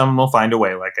sure someone will find a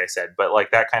way, like I said, but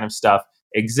that kind of stuff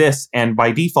exists. And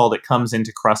by default, it comes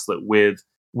into Krustlet with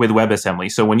WebAssembly.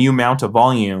 So when you mount a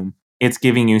volume, it's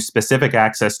giving you specific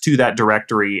access to that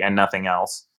directory and nothing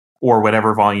else, or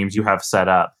whatever volumes you have set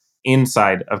up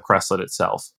inside of Krustlet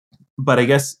itself. But I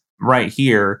guess right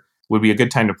here would be a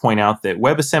good time to point out that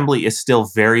WebAssembly is still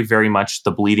very, very much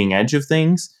the bleeding edge of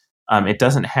things. It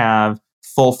doesn't have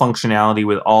full functionality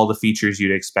with all the features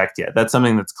you'd expect yet. That's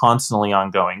something that's constantly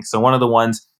ongoing. So one of the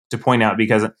ones to point out,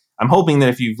 because I'm hoping that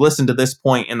if you've listened to this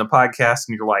point in the podcast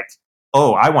and you're like,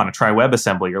 oh, I want to try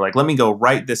WebAssembly, you're like, let me go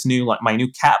write this my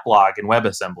new cat blog in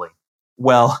WebAssembly.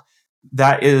 Well,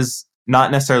 that is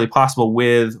not necessarily possible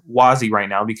with WASI right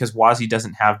now, because WASI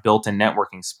doesn't have built-in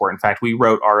networking support. In fact, we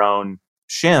wrote our own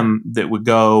shim that would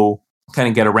go kind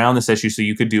of get around this issue so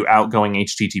you could do outgoing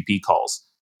HTTP calls.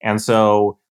 And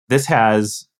so this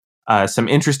has some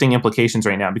interesting implications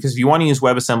right now, because if you want to use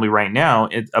WebAssembly right now,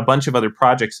 a bunch of other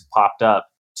projects have popped up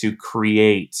to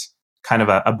create kind of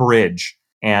a bridge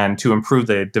and to improve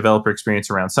the developer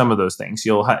experience around some of those things.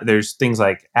 There's things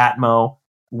like Atmo,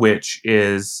 which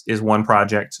is one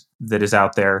project that is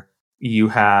out there. You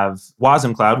have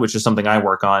Wasm Cloud, which is something I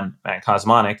work on at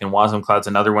Cosmonic, and Wasm Cloud's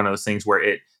another one of those things where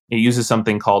it uses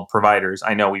something called providers.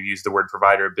 I know we've used the word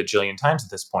provider a bajillion times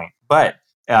at this point, but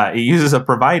it uses a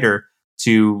provider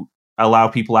to allow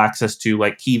people access to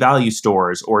like key value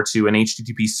stores or to an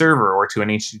HTTP server or to an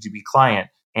HTTP client,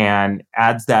 and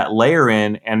adds that layer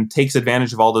in and takes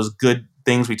advantage of all those good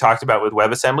things we talked about with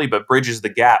WebAssembly, but bridges the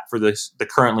gap for the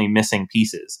currently missing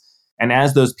pieces. And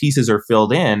as those pieces are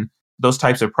filled in, those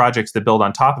types of projects that build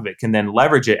on top of it can then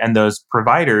leverage it. And those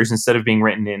providers, instead of being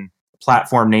written in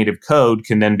platform native code,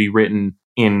 can then be written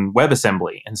in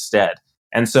WebAssembly instead.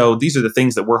 And so these are the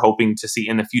things that we're hoping to see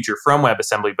in the future from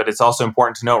WebAssembly. But it's also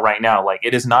important to note right now, like,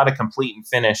 it is not a complete and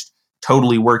finished,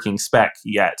 totally working spec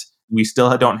yet. We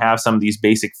still don't have some of these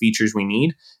basic features we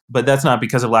need, but that's not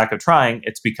because of lack of trying.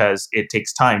 It's because it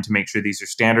takes time to make sure these are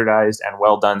standardized and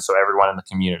well done so everyone in the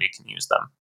community can use them.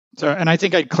 So, and I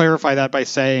think I'd clarify that by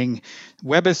saying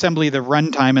WebAssembly, the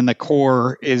runtime and the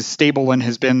core, is stable and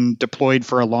has been deployed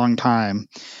for a long time.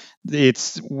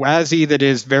 It's WASI that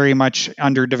is very much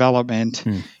under development.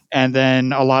 And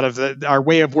then a lot of our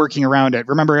way of working around it.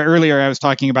 Remember earlier I was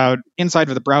talking about inside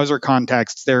of the browser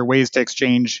context, there are ways to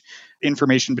exchange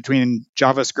information between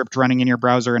JavaScript running in your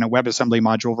browser and a WebAssembly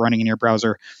module running in your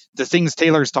browser. The things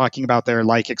Taylor's talking about there,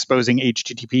 like exposing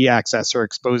HTTP access or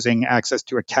exposing access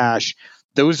to a cache,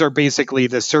 those are basically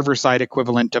the server-side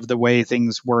equivalent of the way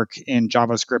things work in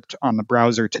JavaScript on the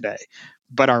browser today.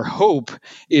 But our hope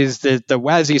is that the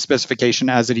WASI specification,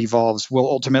 as it evolves, will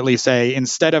ultimately say,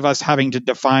 instead of us having to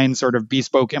define sort of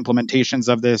bespoke implementations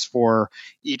of this for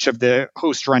each of the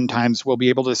host runtimes, we'll be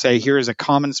able to say, here is a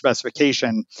common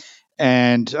specification,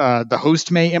 and the host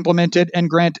may implement it and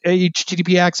grant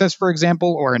HTTP access, for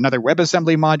example, or another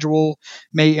WebAssembly module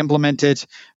may implement it,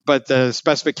 but the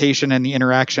specification and the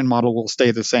interaction model will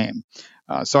stay the same.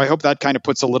 So I hope that kind of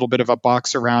puts a little bit of a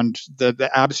box around the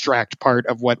abstract part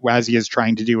of what WASI is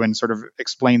trying to do and sort of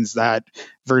explains that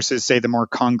versus, say, the more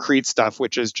concrete stuff,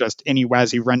 which is just any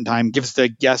WASI runtime gives the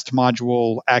guest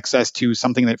module access to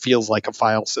something that feels like a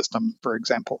file system, for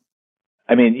example.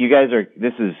 I mean, you guys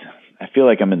I feel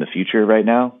like I'm in the future right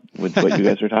now with what you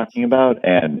guys are talking about.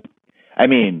 And I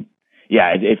mean,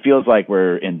 yeah, it feels like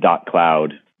we're in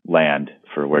 .cloud land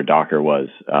for where Docker was,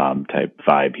 type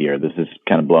vibe here. This is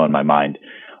kind of blowing my mind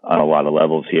on a lot of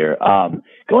levels here.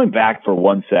 Going back for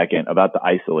 1 second about the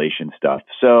isolation stuff.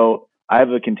 So I have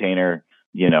a container,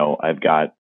 I've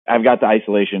got the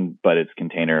isolation, but it's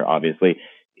container, obviously.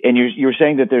 And you're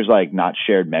saying that there's like not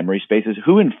shared memory spaces.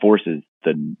 Who enforces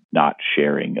the not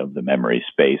sharing of the memory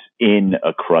space in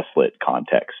a Krustlet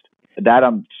context? That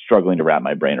I'm struggling to wrap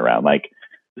my brain around. Like,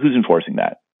 who's enforcing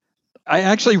that? I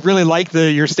actually really like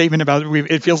your statement about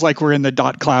it feels like we're in the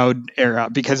 .cloud era,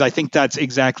 because I think that's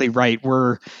exactly right.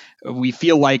 We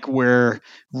feel like we're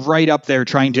right up there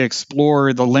trying to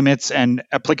explore the limits and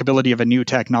applicability of a new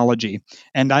technology.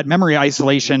 And that memory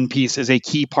isolation piece is a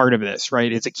key part of this,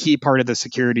 right? It's a key part of the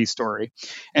security story.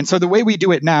 And so the way we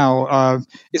do it now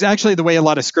is actually the way a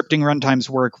lot of scripting runtimes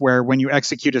work, where when you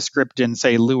execute a script in,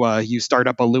 say, Lua, you start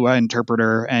up a Lua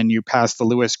interpreter and you pass the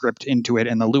Lua script into it.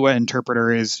 And the Lua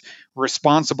interpreter is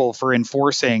responsible for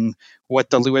enforcing what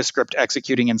the Lua script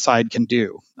executing inside can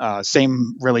do.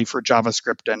 Same really for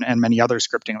JavaScript and many other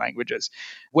scripting languages.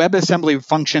 WebAssembly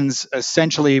functions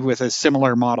essentially with a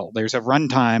similar model. There's a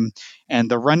runtime,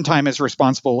 and the runtime is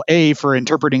responsible, A, for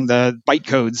interpreting the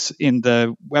bytecodes in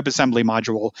the WebAssembly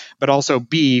module, but also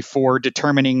B, for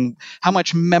determining how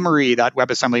much memory that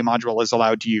WebAssembly module is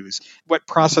allowed to use, what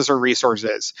processor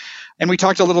resources. And we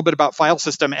talked a little bit about file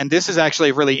system, and this is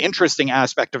actually a really interesting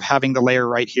aspect of having the layer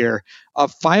right here. A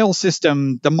file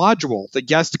system, the module, the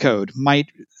guest code, might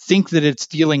think that it's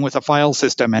dealing with a file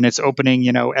system and it's opening,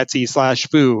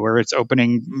 etsy/foo, or it's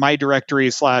opening my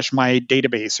directory/my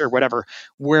database or whatever.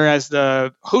 Whereas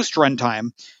the host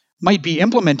runtime might be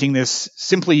implementing this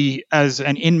simply as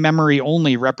an in-memory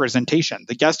only representation.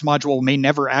 The guest module may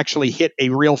never actually hit a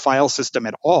real file system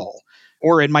at all.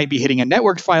 Or it might be hitting a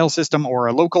networked file system or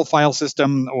a local file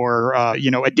system or a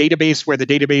database where the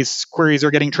database queries are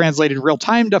getting translated real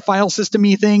time to file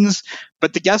system-y things.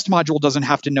 But the guest module doesn't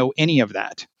have to know any of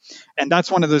that. And that's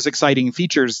one of those exciting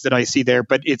features that I see there.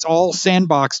 But it's all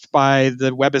sandboxed by the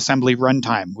WebAssembly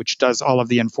runtime, which does all of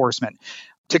the enforcement.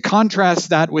 To contrast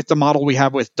that with the model we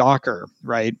have with Docker,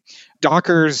 right?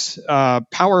 Docker's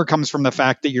power comes from the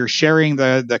fact that you're sharing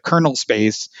the kernel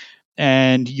space,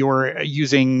 and you're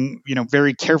using,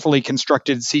 very carefully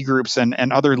constructed C groups and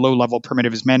other low-level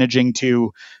primitives managing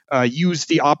to use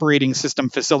the operating system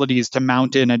facilities to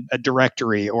mount in a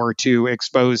directory or to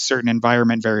expose certain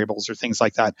environment variables or things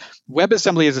like that.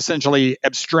 WebAssembly is essentially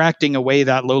abstracting away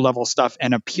that low-level stuff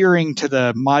and appearing to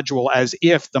the module as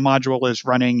if the module is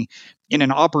running in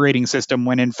an operating system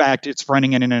when in fact it's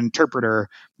running in an interpreter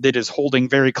that is holding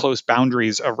very close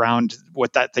boundaries around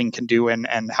what that thing can do and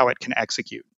how it can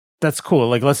execute. That's cool.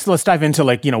 Like let's dive into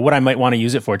what I might want to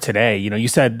use it for today. You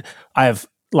said I have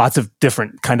lots of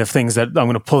different kind of things that I'm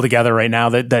going to pull together right now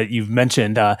that you've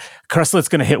mentioned. Krustlet's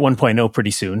going to hit 1.0 pretty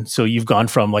soon. So you've gone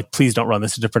from please don't run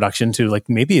this into production to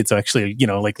maybe it's actually,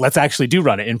 let's actually do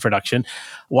run it in production.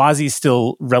 WASI's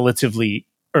still relatively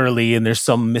early and there's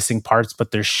some missing parts, but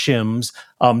there's shims,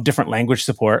 different language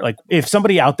support. If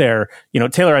somebody out there,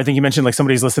 Taylor, I think you mentioned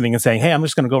somebody's listening and saying, hey, I'm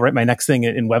just going to go write my next thing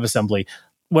in WebAssembly.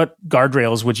 What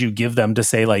guardrails would you give them to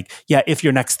say, if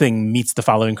your next thing meets the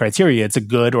following criteria, it's a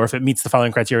good, or if it meets the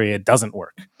following criteria, it doesn't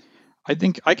work? I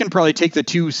think I can probably take the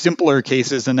two simpler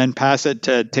cases and then pass it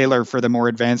to Taylor for the more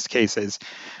advanced cases.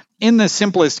 In the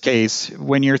simplest case,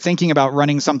 when you're thinking about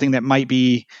running something that might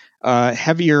be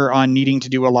heavier on needing to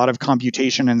do a lot of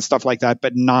computation and stuff like that,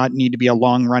 but not need to be a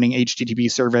long-running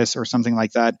HTTP service or something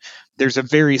like that, there's a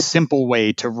very simple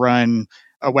way to run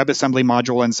a WebAssembly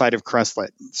module inside of Krustlet.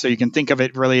 So you can think of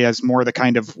it really as more the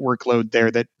kind of workload there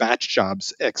that batch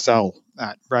jobs excel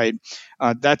at, right?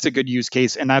 That's a good use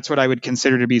case. And that's what I would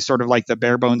consider to be sort of the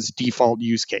bare bones default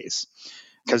use case.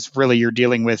 Because really you're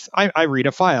dealing with, I read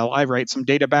a file, I write some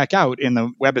data back out in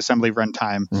the WebAssembly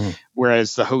runtime,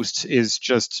 whereas the host is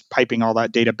just piping all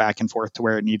that data back and forth to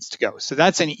where it needs to go. So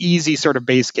that's an easy sort of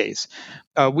base case.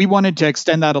 We wanted to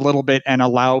extend that a little bit and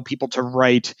allow people to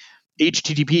write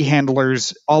HTTP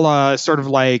handlers a la sort of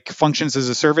functions as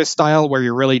a service style, where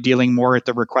you're really dealing more at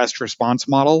the request response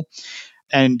model.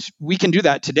 And we can do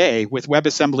that today with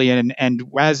WebAssembly and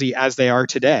WASI as they are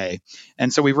today.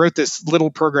 And so we wrote this little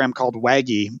program called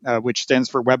WAGI, which stands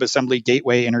for WebAssembly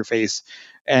Gateway Interface.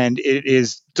 And it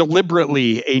is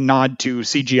deliberately a nod to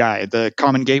CGI, the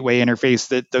common gateway interface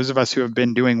that those of us who have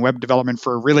been doing web development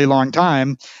for a really long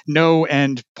time know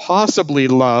and possibly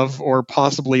love or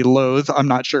possibly loathe, I'm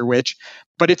not sure which.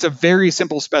 But it's a very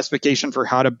simple specification for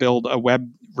how to build a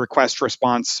web request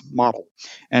response model.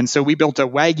 And so we built a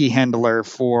WAGI handler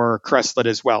for Krustlet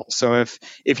as well. So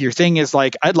if your thing is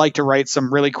I'd like to write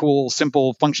some really cool,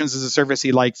 simple functions as a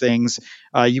service-y like things,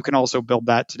 you can also build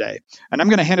that today. And I'm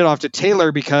going to hand it off to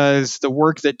Taylor because the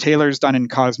work that Taylor's done in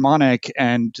Cosmonic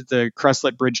and the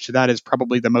Krustlet bridge to that is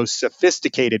probably the most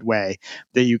sophisticated way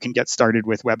that you can get started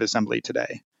with WebAssembly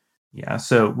today. Yeah,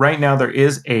 so right now there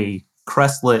is a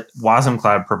Krustlet WASM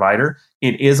Cloud provider.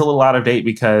 It is a little out of date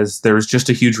because there was just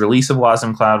a huge release of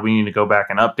WASM Cloud. We need to go back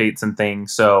and update some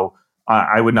things. So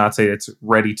I would not say it's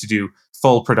ready to do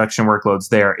full production workloads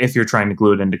there if you're trying to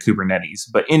glue it into Kubernetes.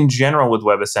 But in general with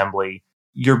WebAssembly,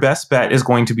 your best bet is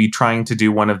going to be trying to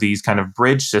do one of these kind of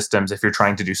bridge systems if you're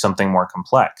trying to do something more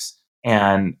complex.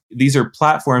 And these are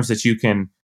platforms that you can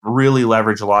really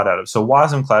leverage a lot out of. So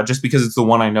WASM Cloud, just because it's the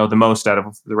one I know the most out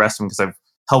of the rest of them, because I've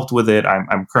helped with it.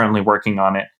 I'm currently working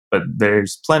on it, but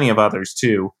there's plenty of others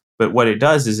too. But what it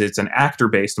does is it's an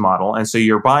actor-based model. And so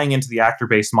you're buying into the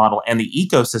actor-based model and the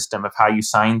ecosystem of how you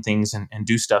sign things and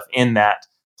do stuff in that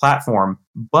platform.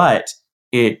 But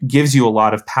it gives you a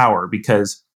lot of power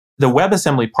because the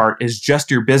WebAssembly part is just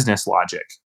your business logic.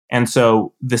 And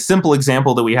so the simple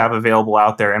example that we have available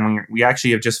out there, and we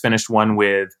actually have just finished one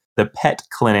with the Pet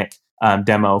Clinic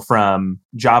demo from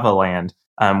Java Land.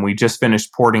 We just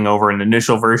finished porting over an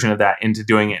initial version of that into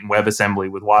doing it in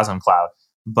WebAssembly with WASM Cloud.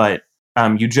 But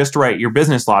you just write your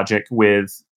business logic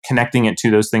with connecting it to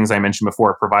those things I mentioned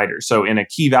before, providers. So in a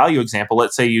key value example,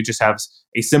 let's say you just have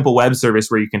a simple web service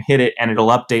where you can hit it and it'll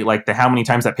update how many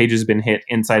times that page has been hit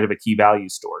inside of a key value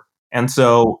store. And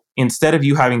so instead of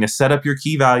you having to set up your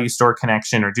key value store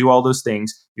connection or do all those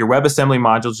things, your WebAssembly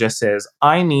module just says,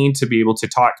 I need to be able to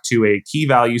talk to a key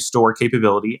value store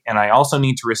capability, and I also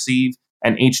need to receive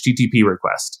an HTTP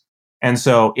request. And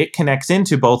so it connects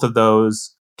into both of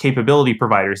those capability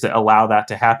providers that allow that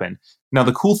to happen. Now,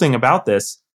 the cool thing about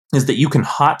this is that you can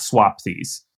hot swap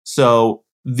these. So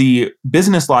the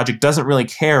business logic doesn't really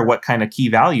care what kind of key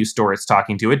value store it's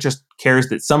talking to. It just cares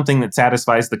that something that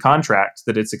satisfies the contract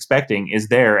that it's expecting is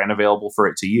there and available for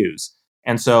it to use.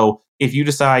 And so if you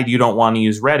decide you don't want to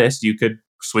use Redis, you could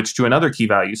switch to another key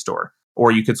value store,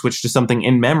 or you could switch to something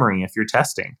in memory if you're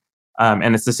testing.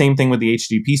 And it's the same thing with the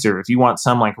HTTP server. If you want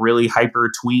some like really hyper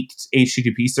tweaked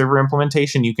HTTP server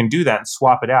implementation, you can do that and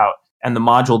swap it out, and the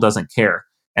module doesn't care.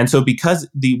 And so because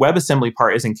the WebAssembly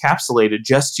part is encapsulated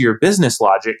just to your business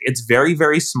logic, it's very,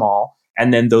 very small.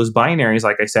 And then those binaries,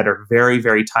 like I said, are very,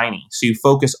 very tiny. So you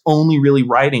focus only really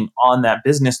writing on that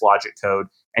business logic code,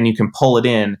 and you can pull it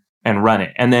in and run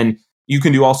it. And then you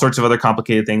can do all sorts of other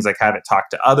complicated things, like have it talk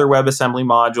to other WebAssembly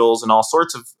modules and all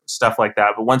sorts of stuff like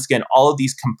that. But once again, all of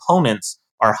these components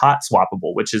are hot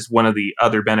swappable, which is one of the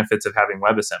other benefits of having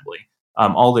WebAssembly.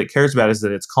 All that it cares about is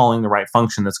that it's calling the right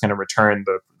function that's going to return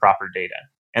the proper data.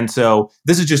 And so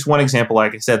this is just one example.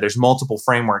 Like I said, there's multiple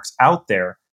frameworks out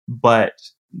there, but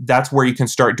that's where you can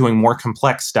start doing more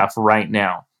complex stuff right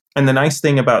now. And the nice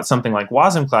thing about something like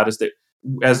Wasm Cloud is that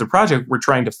as a project, we're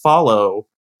trying to follow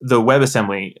the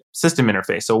WebAssembly system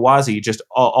interface. So WASI just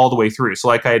all the way through. So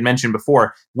like I had mentioned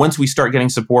before, once we start getting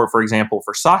support, for example,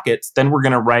 for sockets, then we're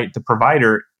going to write the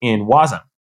provider in Wasm.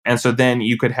 And so then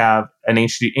you could have an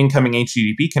incoming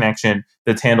HTTP connection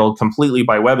that's handled completely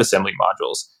by WebAssembly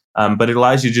modules. But it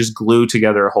allows you to just glue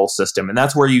together a whole system. And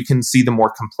that's where you can see the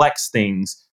more complex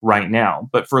things right now.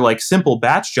 But for like simple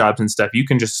batch jobs and stuff, you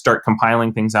can just start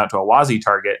compiling things out to a WASI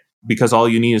target, because all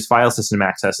you need is file system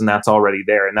access, and that's already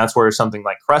there. And that's where something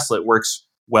like Krustlet works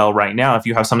well right now. If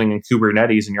you have something in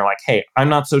Kubernetes and you're like, hey, I'm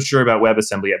not so sure about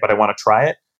WebAssembly yet, but I want to try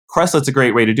it, Krustlet's a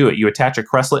great way to do it. You attach a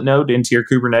Krustlet node into your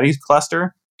Kubernetes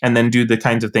cluster and then do the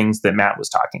kinds of things that Matt was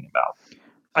talking about.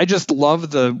 I just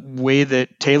love the way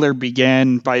that Taylor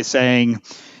began by saying,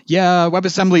 yeah,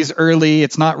 WebAssembly is early.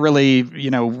 It's not really,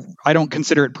 I don't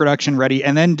consider it production ready.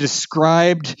 And then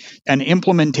described an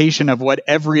implementation of what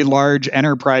every large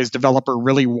enterprise developer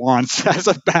really wants as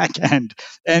a backend.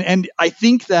 And I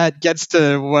think that gets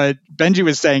to what Benji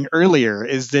was saying earlier,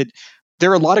 is that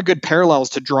there are a lot of good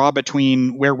parallels to draw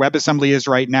between where WebAssembly is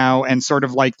right now and sort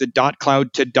of like the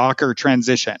 .cloud to Docker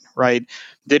transition, right?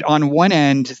 That on one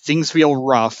end, things feel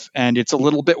rough and it's a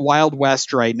little bit Wild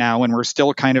West right now, and we're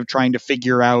still kind of trying to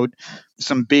figure out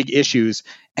some big issues.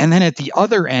 And then at the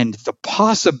other end, the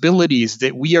possibilities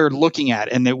that we are looking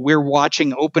at and that we're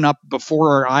watching open up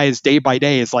before our eyes day by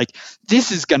day is like,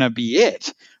 this is going to be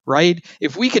it. Right?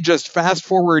 If we could just fast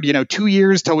forward, 2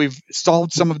 years till we've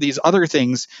solved some of these other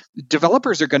things,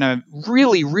 developers are going to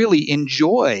really, really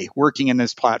enjoy working in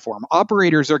this platform.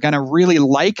 Operators are going to really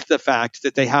like the fact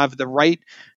that they have the right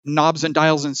knobs and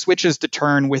dials and switches to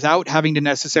turn without having to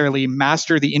necessarily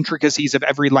master the intricacies of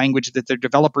every language that their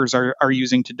developers are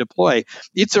using to deploy.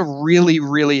 It's a really,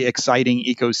 really exciting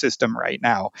ecosystem right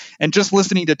now. And just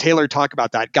listening to Taylor talk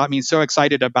about that got me so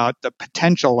excited about the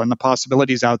potential and the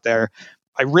possibilities out there.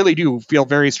 I really do feel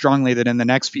very strongly that in the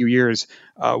next few years,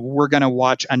 we're going to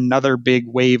watch another big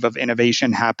wave of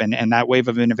innovation happen. And that wave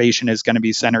of innovation is going to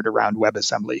be centered around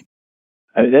WebAssembly.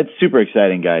 That's super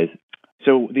exciting, guys.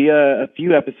 So a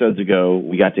few episodes ago,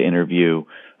 we got to interview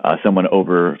someone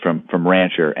over from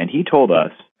Rancher, and he told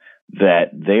us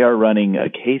that they are running a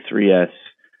K3s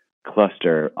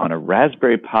cluster on a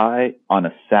Raspberry Pi on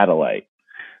a satellite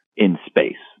in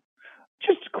space.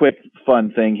 Just a quick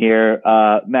fun thing here,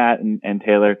 Matt and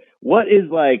Taylor. What is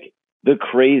like the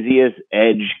craziest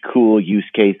edge cool use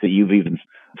case that you've even,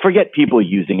 forget people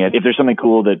using it. If there's something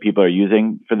cool that people are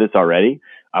using for this already,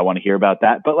 I want to hear about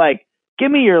that. But like, give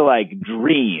me your like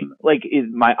dream. Like, is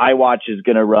my iWatch is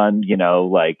going to run,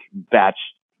 like batch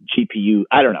GPU?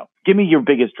 I don't know. Give me your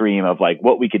biggest dream of like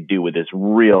what we could do with this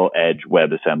real edge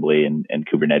WebAssembly and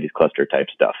Kubernetes cluster type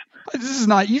stuff. This is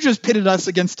not, you just pitted us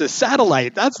against a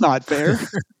satellite. That's not fair.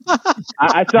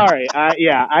 Sorry.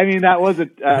 I mean, that was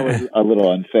a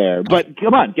little unfair, but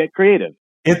come on, get creative.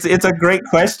 It's a great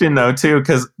question though, too,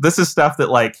 because this is stuff that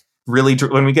like really,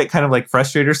 when we get kind of like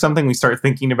frustrated or something, we start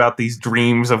thinking about these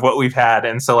dreams of what we've had.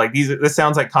 And so like this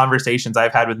sounds like conversations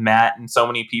I've had with Matt and so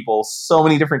many people, so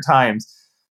many different times.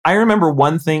 I remember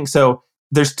one thing. So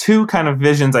there's two kind of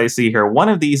visions I see here. One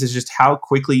of these is just how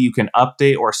quickly you can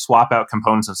update or swap out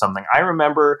components of something. I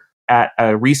remember at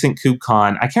a recent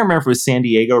KubeCon, I can't remember if it was San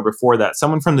Diego or before that,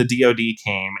 someone from the DoD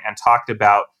came and talked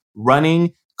about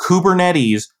running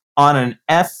Kubernetes on an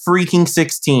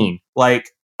F-16.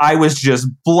 Like, I was just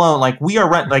blown. Like, we are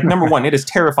running, like, number one, it is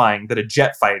terrifying that a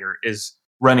jet fighter is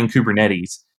running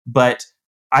Kubernetes. But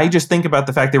I just think about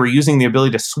the fact they were using the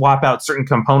ability to swap out certain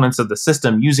components of the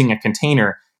system using a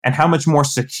container, and how much more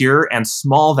secure and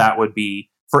small that would be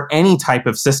for any type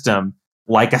of system,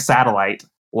 like a satellite,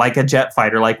 like a jet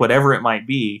fighter, like whatever it might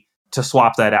be, to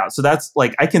swap that out. So that's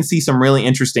like, I can see some really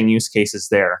interesting use cases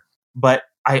there. But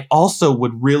I also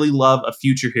would really love a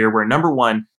future here where, number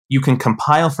one, you can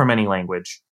compile from any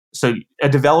language. So a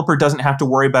developer doesn't have to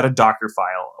worry about a Docker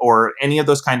file or any of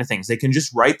those kind of things. They can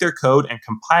just write their code and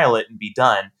compile it and be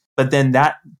done. But then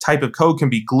that type of code can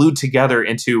be glued together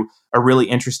into a really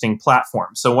interesting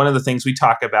platform. So one of the things we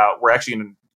talk about, we're actually going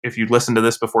to, if you listen to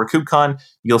this before KubeCon,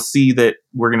 you'll see that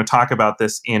we're going to talk about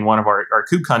this in one of our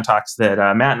KubeCon talks that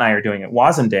Matt and I are doing at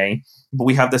Wazen Day. But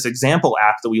we have this example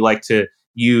app that we like to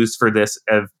use for this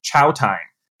of chow time.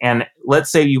 And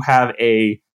let's say you have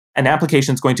an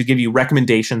application that's going to give you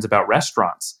recommendations about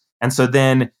restaurants. And so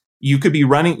then you could be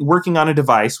working on a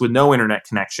device with no internet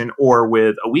connection or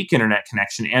with a weak internet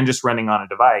connection and just running on a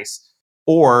device.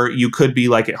 Or you could be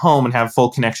like at home and have full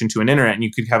connection to an internet, and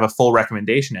you could have a full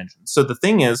recommendation engine. So the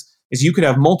thing is you could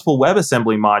have multiple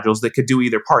WebAssembly modules that could do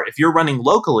either part. If you're running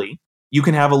locally, you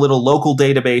can have a little local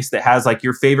database that has like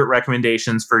your favorite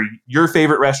recommendations for your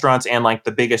favorite restaurants and like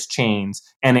the biggest chains.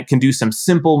 And it can do some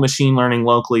simple machine learning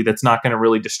locally that's not going to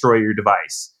really destroy your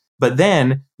device. But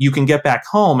then you can get back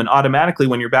home, and automatically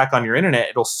when you're back on your internet,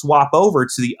 it'll swap over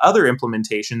to the other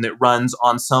implementation that runs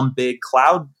on some big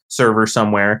cloud server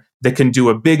somewhere that can do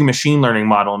a big machine learning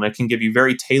model, and it can give you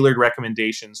very tailored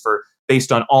recommendations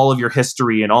based on all of your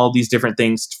history and all of these different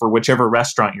things for whichever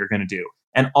restaurant you're going to do.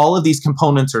 And all of these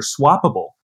components are swappable.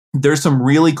 There's some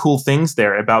really cool things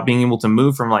there about being able to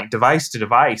move from like device to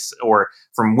device or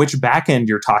from which backend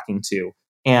you're talking to.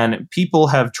 And people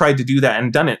have tried to do that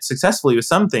and done it successfully with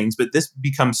some things, but this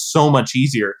becomes so much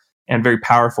easier and very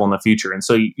powerful in the future. And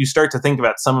so you start to think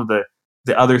about some of the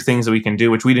other things that we can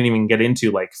do, which we didn't even get into,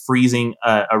 like freezing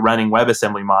a running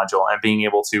WebAssembly module and being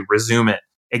able to resume it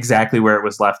exactly where it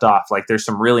was left off. Like there's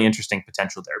some really interesting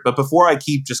potential there. But before I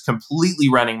keep just completely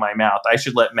running my mouth, I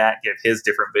should let Matt give his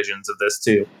different visions of this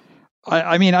too.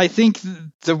 I mean, I think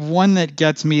the one that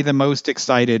gets me the most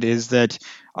excited is that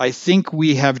I think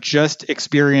we have just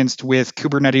experienced with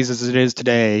Kubernetes as it is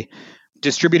today,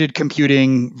 distributed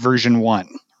computing version 1,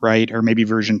 right? Or maybe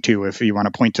version 2, if you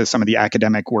want to point to some of the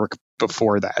academic work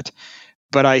before that.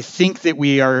 But I think that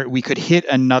we could hit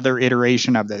another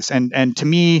iteration of this. And to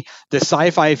me, the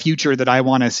sci-fi future that I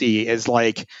want to see is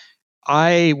like,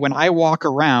 when I walk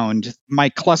around, my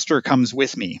cluster comes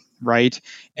with me, right?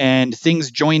 And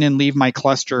things join and leave my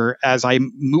cluster as I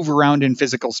move around in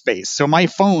physical space. So my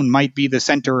phone might be the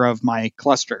center of my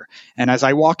cluster. And as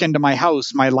I walk into my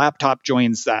house, my laptop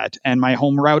joins that, and my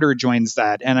home router joins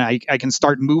that. And I can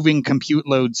start moving compute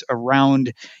loads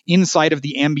around inside of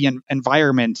the ambient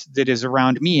environment that is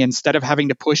around me, instead of having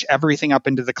to push everything up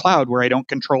into the cloud where I don't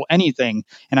control anything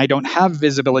and I don't have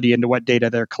visibility into what data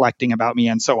they're collecting about me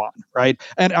and so on, right?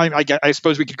 And I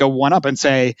suppose we could go one up and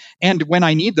say, and when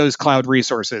I need those cloud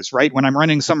resources, right? When I'm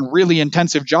running some really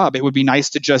intensive job, it would be nice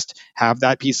to just have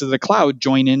that piece of the cloud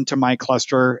join into my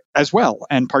cluster as well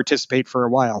and participate for a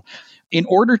while. In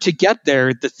order to get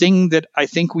there, the thing that I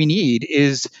think we need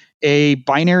is a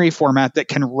binary format that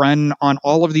can run on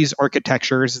all of these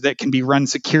architectures, that can be run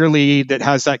securely, that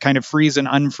has that kind of freeze and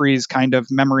unfreeze kind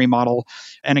of memory model.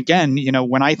 And again,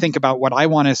 when I think about what I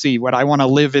want to see, what I want to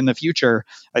live in the future,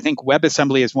 I think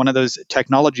WebAssembly is one of those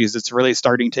technologies that's really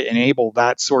starting to enable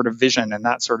that sort of vision and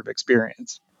that sort of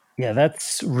experience. Yeah,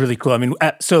 that's really cool. I mean,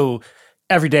 so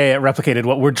every day at Replicated,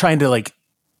 what we're trying to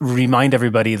remind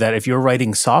everybody that if you're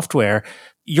writing software,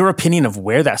 your opinion of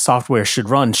where that software should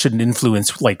run shouldn't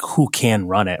influence who can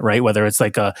run it, right? Whether it's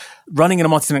running in a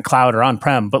multi-tenant cloud or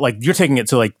on-prem, but you're taking it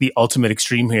to the ultimate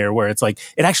extreme here, where it's it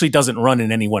actually doesn't run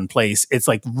in any one place. It's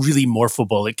really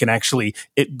morphable.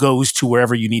 It goes to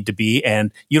wherever you need to be,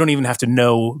 and you don't even have to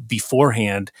know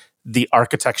beforehand the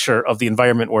architecture of the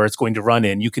environment where it's going to run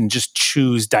in. You can just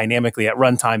choose dynamically at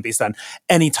runtime based on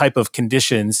any type of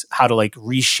conditions how to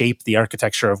reshape the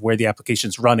architecture of where the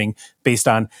application's running based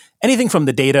on anything from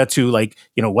the data to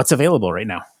what's available right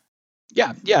now.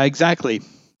 Yeah, exactly.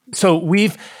 So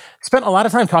we've spent a lot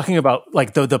of time talking about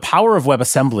the power of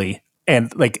WebAssembly,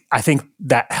 and I think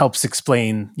that helps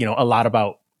explain a lot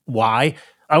about why.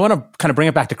 I want to kind of bring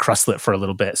it back to Krustlet for a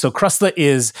little bit. So Krustlet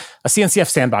is a CNCF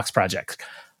Sandbox project.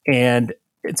 And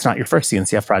it's not your first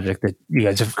CNCF project that you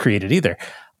guys have created either.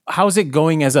 How's it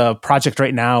going as a project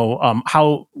right now?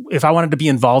 If I wanted to be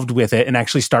involved with it and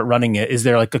actually start running it, is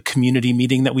there a community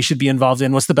meeting that we should be involved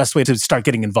in? What's the best way to start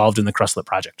getting involved in the Krustlet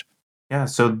project? Yeah,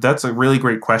 so that's a really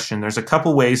great question. There's a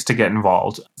couple ways to get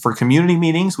involved. For community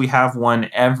meetings, we have one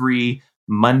every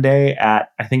Monday at,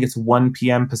 I think it's 1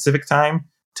 p.m. Pacific time,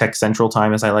 Tech Central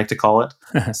time, as I like to call it.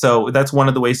 So that's one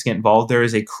of the ways to get involved. There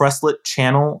is a Krustlet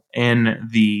channel in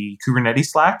the Kubernetes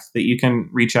Slack that you can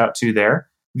reach out to there.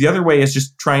 The other way is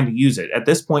just trying to use it. At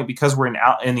this point, because we're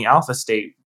in the alpha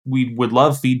state, we would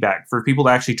love feedback for people to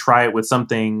actually try it with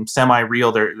something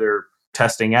semi-real they're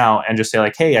testing out and just say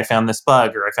like, hey, I found this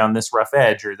bug, or I found this rough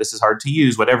edge, or this is hard to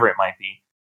use, whatever it might be,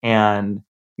 and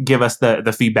give us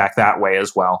the feedback that way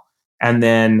as well. And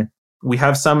then we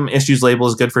have some issues labeled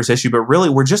as good first issue, but really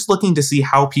we're just looking to see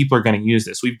how people are going to use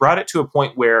this. We've brought it to a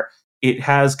point where it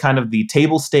has kind of the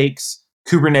table stakes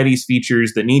Kubernetes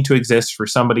features that need to exist for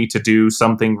somebody to do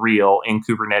something real in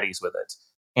Kubernetes with it.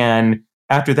 And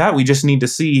after that, we just need to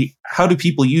see, how do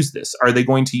people use this? Are they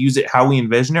going to use it how we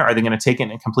envision it? Are they going to take it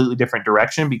in a completely different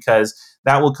direction? Because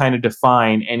that will kind of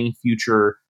define any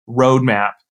future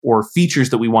roadmap or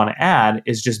features that we want to add,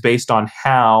 is just based on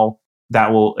how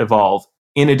that will evolve.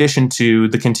 In addition to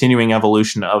the continuing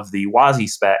evolution of the WASI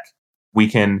spec, we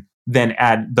can then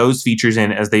add those features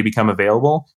in as they become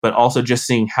available, but also just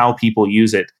seeing how people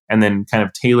use it and then kind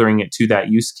of tailoring it to that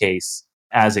use case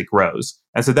as it grows.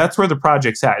 And so that's where the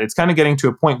project's at. It's kind of getting to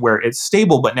a point where it's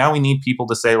stable, but now we need people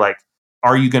to say like,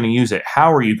 are you going to use it?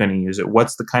 How are you going to use it?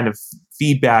 What's the kind of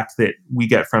feedback that we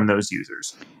get from those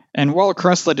users? And while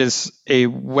Krustlet is a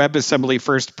WebAssembly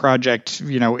first project,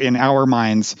 in our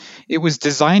minds, it was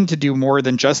designed to do more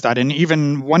than just that. And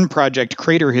even one project,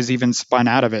 Crater, has even spun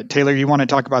out of it. Taylor, you want to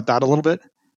talk about that a little bit?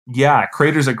 Yeah,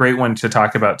 Crater's a great one to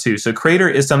talk about too. So Crater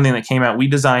is something that came out. We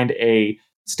designed a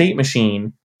state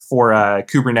machine for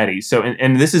Kubernetes. So,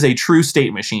 and this is a true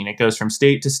state machine. It goes from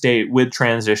state to state with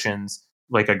transitions,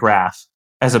 like a graph,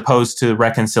 as opposed to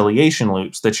reconciliation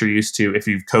loops that you're used to if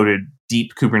you've coded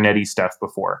deep Kubernetes stuff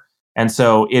before. And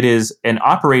so it is an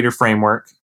operator framework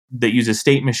that uses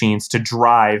state machines to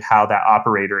drive how that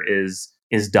operator is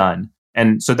done.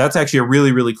 And so that's actually a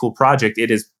really, really cool project.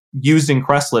 It is used in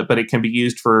Krustlet, but it can be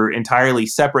used for entirely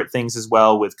separate things as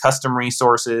well, with custom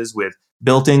resources, with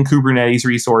built-in Kubernetes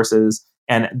resources.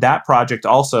 And that project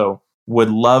also would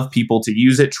love people to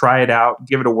use it, try it out,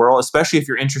 give it a whirl, especially if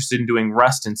you're interested in doing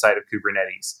Rust inside of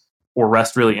Kubernetes, or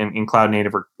Rust really in cloud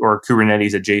native or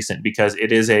Kubernetes adjacent, because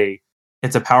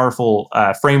it's a powerful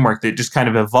framework that just kind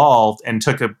of evolved and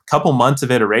took a couple months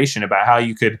of iteration about how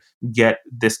you could get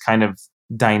this kind of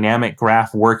dynamic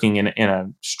graph working in a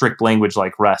strict language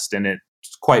like Rust. And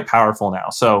it's quite powerful now.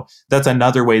 So that's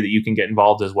another way that you can get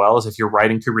involved as well, is if you're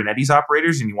writing Kubernetes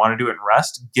operators and you want to do it in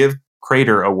Rust, give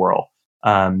Crater a whirl.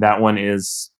 That one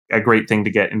is a great thing to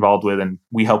get involved with, and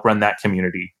we help run that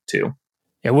community too.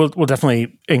 Yeah, we'll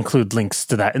definitely include links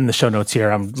to that in the show notes here.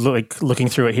 I'm looking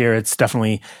through it here.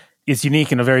 It's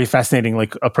unique and a very fascinating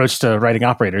approach to writing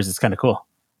operators. It's kind of cool.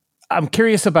 I'm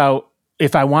curious about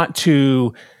if I want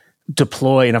to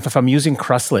deploy, and if I'm using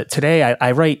Krustlet today,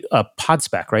 I write a pod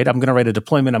spec, right? I'm going to write a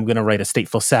deployment. I'm going to write a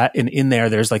stateful set. And in there,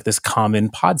 there's this common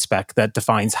pod spec that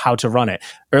defines how to run it.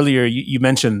 Earlier, you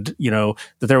mentioned, that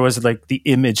there was the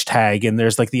image tag and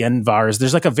there's the envars.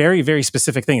 There's a very, very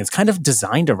specific thing. It's kind of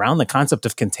designed around the concept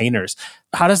of containers.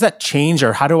 How does that change,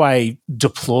 or how do I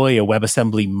deploy a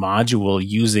WebAssembly module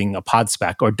using a pod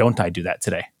spec, or don't I do that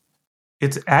today?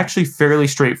 It's actually fairly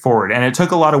straightforward, and it took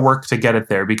a lot of work to get it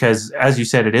there because, as you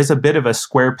said, it is a bit of a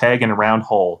square peg in a round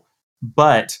hole.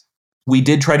 But we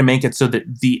did try to make it so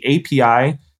that the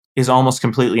API is almost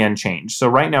completely unchanged. So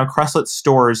right now, Krustlet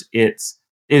stores it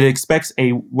expects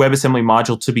a WebAssembly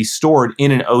module to be stored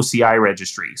in an OCI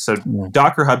registry. So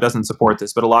Docker Hub doesn't support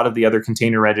this, but a lot of the other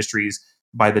container registries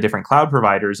by the different cloud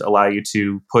providers allow you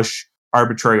to push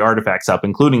arbitrary artifacts up,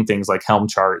 including things like Helm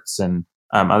charts and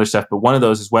other stuff, but one of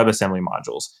those is WebAssembly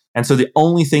modules. And so the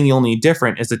only thing you'll need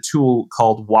different is a tool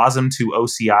called WASM to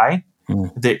OCI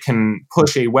that can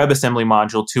push a WebAssembly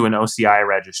module to an OCI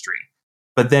registry.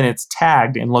 But then it's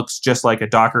tagged and looks just like a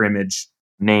Docker image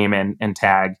name and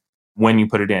tag when you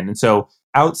put it in. And so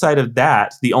outside of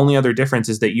that, the only other difference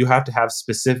is that you have to have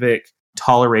specific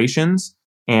tolerations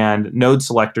and node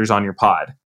selectors on your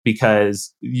pod,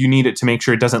 because you need it to make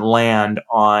sure it doesn't land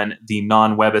on the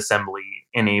non-WebAssembly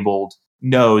enabled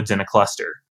nodes in a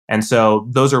cluster. And so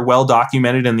those are well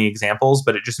documented in the examples,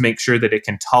 but it just makes sure that it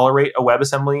can tolerate a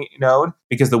WebAssembly node,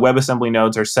 because the WebAssembly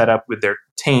nodes are set up with their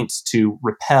taints to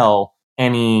repel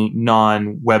any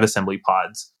non-WebAssembly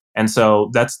pods. And so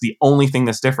that's the only thing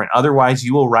that's different. Otherwise,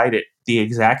 you will write it the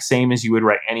exact same as you would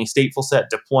write any stateful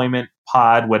set, deployment,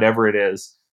 pod, whatever it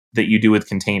is that you do with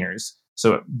containers.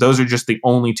 So those are just the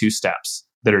only two steps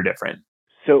that are different.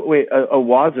 So wait, a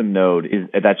WASM node, is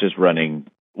that just running?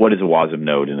 What is a WASM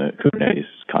node in a Kubernetes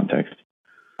context?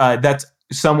 That's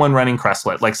someone running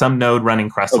Krustlet, like some node running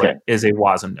Krustlet is a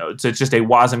WASM node. So it's just a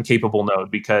WASM capable node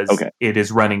because it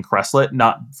is running Krustlet,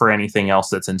 not for anything else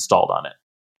that's installed on it.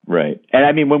 Right. And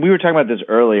I mean, when we were talking about this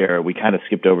earlier, we kind of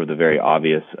skipped over the very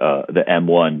obvious, the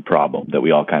M1 problem that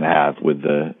we all kind of have with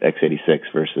the x86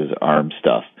 versus ARM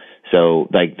stuff. So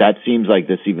like that seems like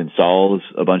this even solves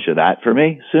a bunch of that for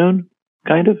me soon,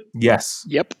 kind of. Yes.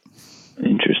 Yep.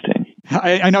 Interesting.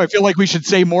 I know. I feel like we should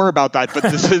say more about that, but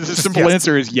the simple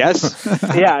answer is yes.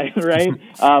 Yeah, right.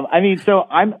 I mean, so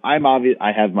I'm obvious.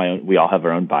 I have my own. We all have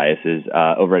our own biases.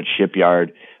 Over at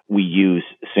Shipyard, we use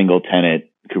single tenant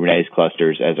Kubernetes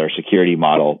clusters as our security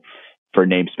model for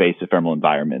namespace ephemeral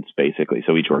environments, basically.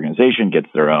 So each organization gets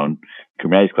their own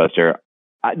Kubernetes cluster.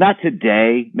 Not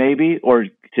today, maybe, or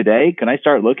today. Can I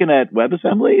start looking at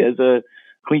WebAssembly as a?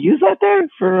 Can we use that there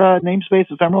for namespace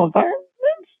ephemeral environments?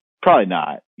 Probably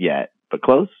not yet, but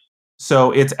close.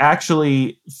 So it's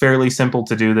actually fairly simple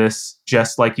to do this,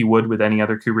 just like you would with any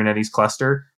other Kubernetes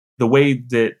cluster. The way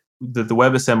that the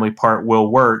WebAssembly part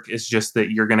will work is just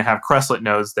that you're going to have Krustlet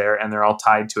nodes there, and they're all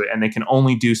tied to it, and they can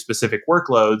only do specific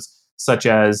workloads, such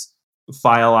as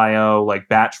file I/O, like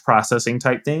batch processing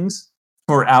type things,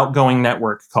 or outgoing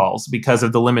network calls because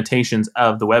of the limitations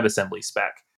of the WebAssembly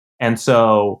spec. And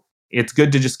so it's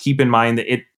good to just keep in mind that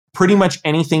pretty much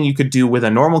anything you could do with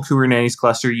a normal Kubernetes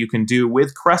cluster, you can do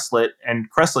with Krustlet and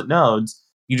Krustlet nodes.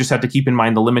 You just have to keep in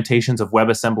mind the limitations of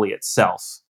WebAssembly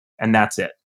itself, and that's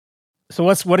it. So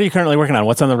what are you currently working on?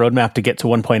 What's on the roadmap to get to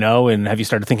 1.0, and have you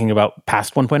started thinking about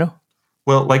past 1.0?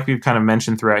 Well, like we've kind of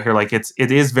mentioned throughout here, like it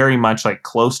is very much like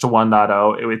close to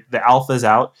 1.0. The alpha's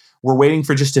out. We're waiting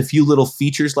for just a few little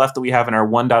features left that we have in our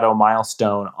 1.0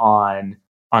 milestone on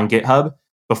GitHub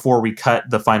before we cut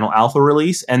the final alpha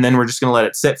release. And then we're just going to let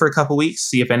it sit for a couple weeks,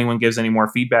 see if anyone gives any more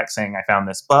feedback saying, I found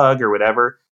this bug or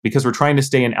whatever, because we're trying to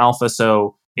stay in alpha.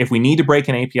 So if we need to break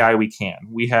an API, we can.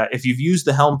 If you've used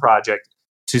the Helm project,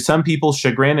 to some people's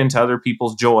chagrin and to other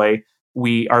people's joy,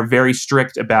 we are very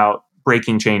strict about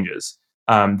breaking changes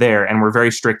there. And we're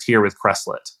very strict here with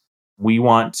Krustlet. We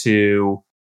want to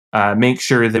make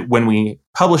sure that when we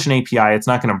publish an API, it's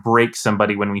not going to break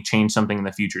somebody when we change something in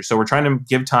the future. So we're trying to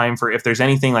give time for if there's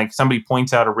anything like somebody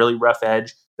points out a really rough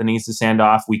edge that needs to sand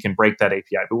off, we can break that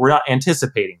API. But we're not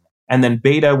anticipating that. And then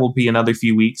beta will be another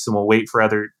few weeks, and we'll wait for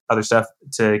other stuff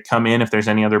to come in if there's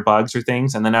any other bugs or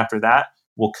things. And then after that,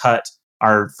 we'll cut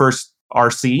our first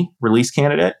RC release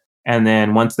candidate. And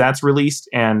then once that's released,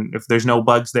 and if there's no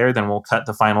bugs there, then we'll cut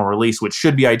the final release, which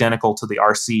should be identical to the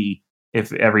RC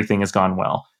if everything has gone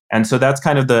well. And so that's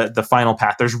kind of the final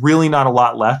path. There's really not a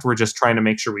lot left. We're just trying to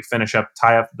make sure we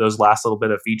tie up those last little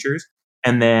bit of features.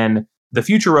 And then the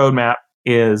future roadmap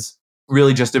is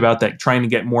really just about that, trying to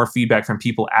get more feedback from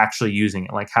people actually using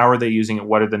it. Like, how are they using it?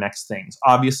 What are the next things?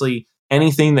 Obviously,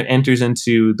 anything that enters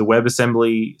into the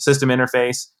WebAssembly system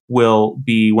interface will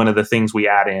be one of the things we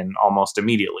add in almost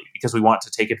immediately, because we want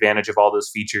to take advantage of all those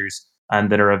features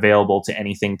that are available to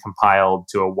anything compiled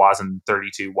to a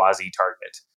WASM32 WASI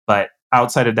target. But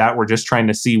outside of that, we're just trying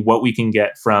to see what we can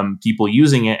get from people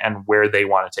using it and where they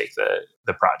want to take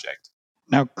the project.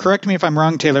 Now, correct me if I'm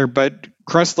wrong, Taylor, but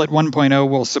Krustlet 1.0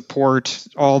 will support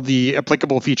all the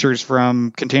applicable features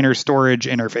from Container Storage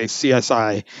Interface,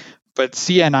 CSI, but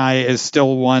CNI is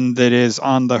still one that is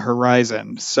on the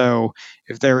horizon. So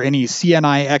if there are any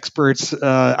CNI experts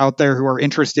out there who are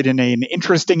interested in an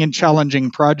interesting and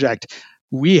challenging project,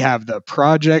 we have the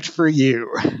project for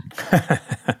you.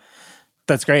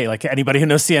 That's great. Like, anybody who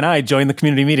knows CNI, join the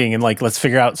community meeting and let's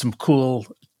figure out some cool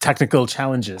technical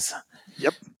challenges.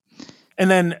 Yep. And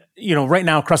then, right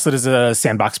now, Krustlet is a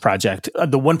sandbox project.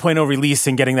 The 1.0 release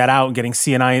and getting that out and getting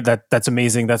CNI, that's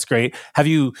amazing. That's great. Have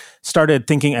you started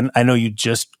thinking, and I know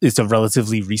it's a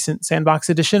relatively recent sandbox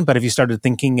edition, but have you started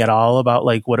thinking at all about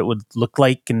what it would look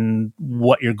like and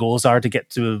what your goals are to get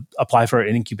to apply for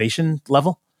an incubation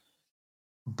level?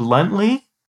 Bluntly,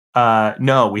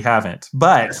 no, we haven't.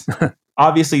 But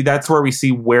obviously, that's where we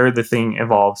see where the thing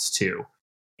evolves to.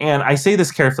 And I say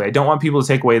this carefully. I don't want people to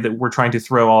take away that we're trying to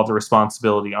throw all the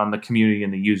responsibility on the community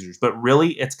and the users. But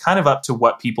really, it's kind of up to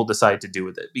what people decide to do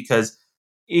with it. Because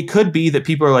it could be that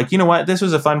people are like, you know what, this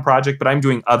was a fun project, but I'm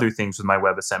doing other things with my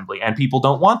WebAssembly. And people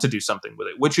don't want to do something with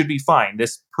it, which would be fine.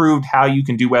 This proved how you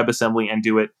can do WebAssembly and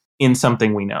do it in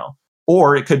something we know.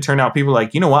 Or it could turn out people are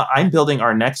like, you know what, I'm building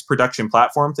our next production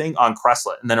platform thing on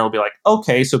Krustlet. And then it'll be like,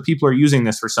 okay, so people are using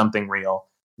this for something real.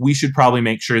 We should probably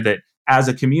make sure that as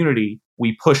a community,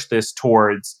 we push this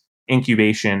towards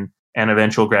incubation and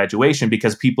eventual graduation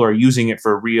because people are using it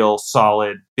for real,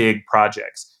 solid, big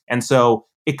projects. And so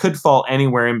it could fall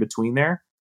anywhere in between there.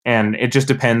 And it just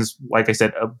depends, like I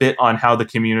said, a bit on how the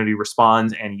community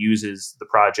responds and uses the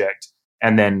project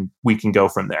and then we can go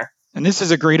from there. And this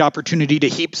is a great opportunity to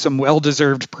heap some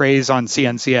well-deserved praise on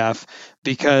CNCF,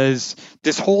 because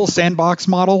this whole sandbox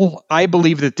model, I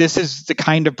believe that this is the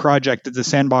kind of project that the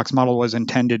sandbox model was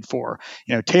intended for.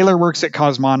 Taylor works at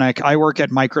Cosmonic. I work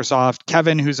at Microsoft.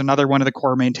 Kevin, who's another one of the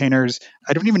core maintainers,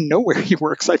 I don't even know where he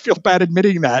works. I feel bad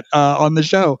admitting that on the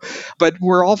show. But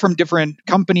we're all from different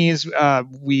companies.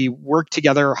 We work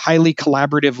together highly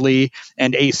collaboratively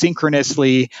and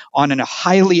asynchronously on a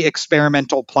highly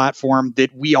experimental platform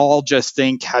that we all just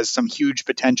think has some huge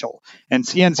potential. And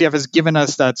CNCF has given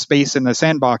us that space in the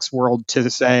sandbox world to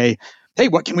say, hey,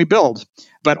 what can we build?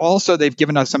 But also they've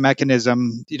given us a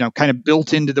mechanism, kind of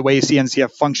built into the way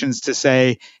CNCF functions to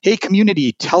say, hey,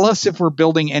 community, tell us if we're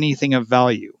building anything of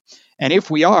value. And if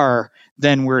we are,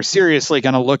 then we're seriously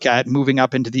going to look at moving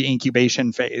up into the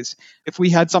incubation phase. If we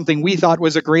had something we thought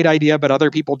was a great idea, but other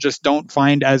people just don't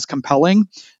find as compelling,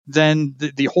 then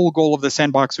the whole goal of the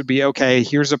sandbox would be, okay,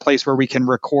 here's a place where we can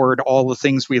record all the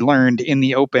things we learned in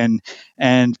the open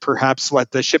and perhaps let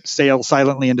the ship sail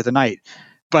silently into the night.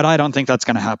 But I don't think that's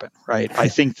going to happen, right? I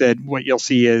think that what you'll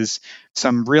see is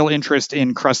some real interest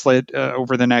in Krustlet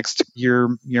over the next year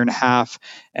and a half.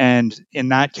 And in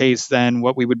that case, then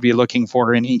what we would be looking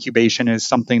for in incubation is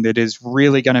something that is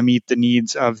really going to meet the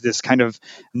needs of this kind of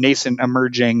nascent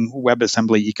emerging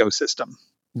WebAssembly ecosystem.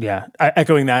 Yeah,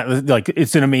 echoing that, like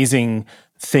it's an amazing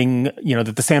thing,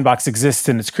 that the sandbox exists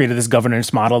and it's created this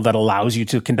governance model that allows you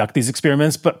to conduct these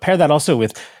experiments. But pair that also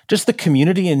with just the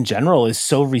community in general is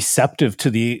so receptive to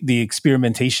the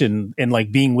experimentation and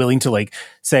like being willing to like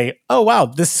say, oh, wow,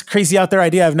 this crazy out there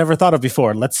idea I've never thought of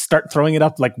before. Let's start throwing it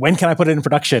up. Like, when can I put it in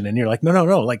production? And you're like, no.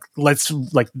 Like, let's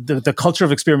like the culture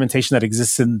of experimentation that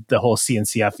exists in the whole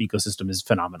CNCF ecosystem is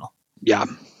phenomenal. Yeah.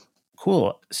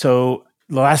 Cool. So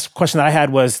the last question that I had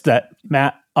was that,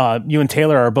 Matt, you and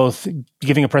Taylor are both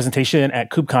giving a presentation at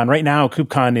KubeCon. Right now,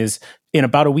 KubeCon is in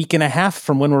about a week and a half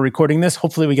from when we're recording this.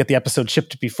 Hopefully we get the episode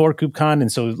shipped before KubeCon. And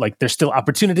so like there's still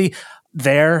opportunity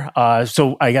there.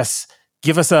 So I guess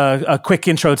give us a quick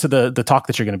intro to the talk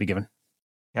that you're going to be giving.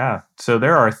 Yeah. So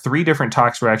there are 3 different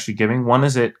talks we're actually giving. One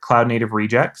is at Cloud Native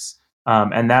Rejects.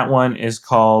 And that one is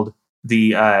called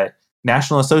the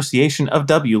National Association of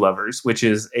W Lovers, which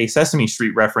is a Sesame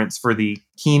Street reference for the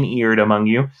keen-eared among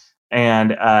you.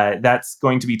 And that's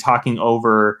going to be talking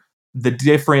over the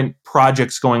different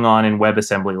projects going on in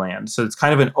WebAssembly land. So it's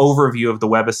kind of an overview of the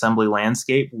WebAssembly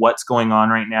landscape, what's going on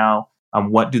right now,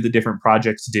 what do the different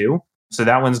projects do. So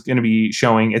that one's going to be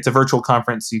showing, it's a virtual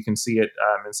conference, so you can see it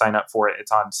and sign up for it.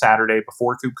 It's on Saturday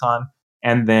before KubeCon.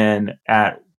 And then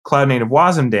at Cloud Native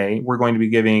WASM Day, we're going to be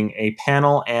giving a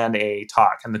panel and a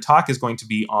talk. And the talk is going to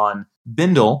be on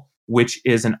Bindle, which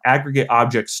is an aggregate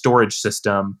object storage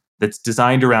system that's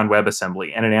designed around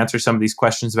WebAssembly. And it answers some of these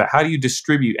questions about how do you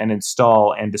distribute and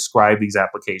install and describe these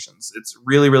applications. It's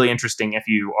really, really interesting if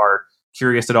you are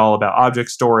curious at all about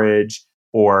object storage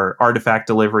or artifact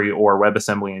delivery or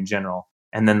WebAssembly in general.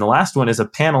 And then the last one is a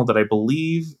panel that I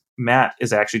believe Matt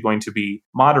is actually going to be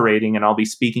moderating, and I'll be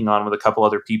speaking on with a couple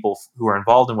other people who are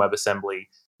involved in WebAssembly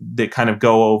that kind of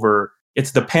go over,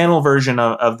 it's the panel version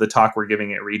of the talk we're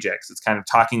giving at Rejects. It's kind of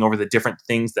talking over the different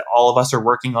things that all of us are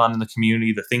working on in the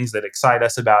community, the things that excite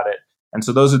us about it. And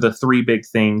so those are the 3 big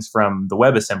things from the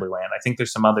WebAssembly land. I think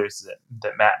there's some others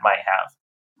that Matt might have.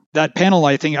 That panel,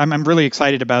 I think I'm really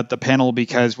excited about the panel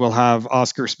because we'll have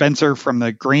Oscar Spencer from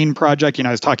the Grain project.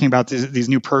 I was talking about these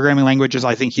new programming languages.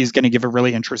 I think he's going to give a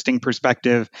really interesting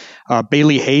perspective.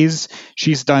 Bailey Hayes,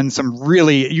 she's done some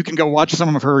really, you can go watch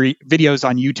some of her videos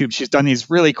on YouTube. She's done these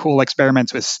really cool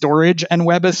experiments with storage and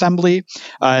WebAssembly.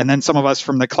 And then some of us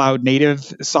from the cloud native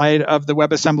side of the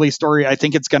WebAssembly story. I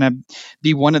think it's going to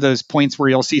be one of those points where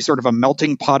you'll see sort of a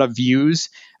melting pot of views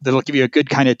that'll give you a good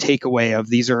kind of takeaway of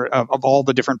these are of all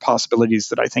the different possibilities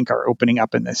that I think are opening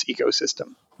up in this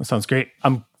ecosystem. That sounds great.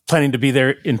 I'm planning to be there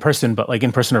in person, but like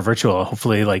in person or virtual,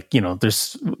 hopefully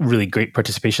there's really great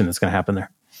participation that's going to happen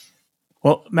there.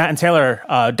 Well, Matt and Taylor,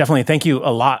 definitely thank you a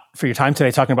lot for your time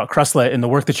today talking about Krustlet and the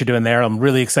work that you're doing there. I'm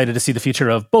really excited to see the future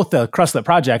of both the Krustlet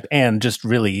project and just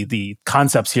really the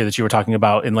concepts here that you were talking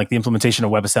about in like the implementation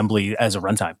of WebAssembly as a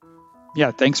runtime.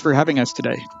 Yeah, thanks for having us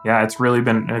today. Yeah, it's really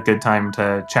been a good time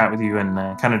to chat with you and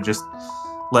kind of just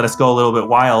let us go a little bit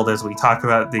wild as we talk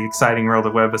about the exciting world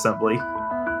of WebAssembly.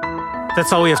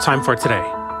 That's all we have time for today.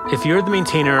 If you're the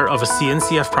maintainer of a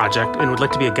CNCF project and would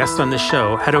like to be a guest on this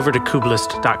show, head over to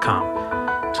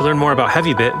Kubelist.com. To learn more about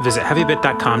HeavyBit, visit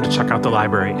heavybit.com to check out the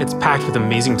library. It's packed with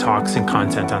amazing talks and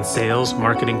content on sales,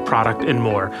 marketing, product, and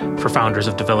more for founders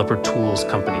of developer tools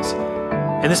companies.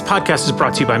 And this podcast is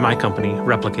brought to you by my company,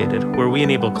 Replicated, where we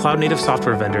enable cloud-native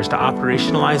software vendors to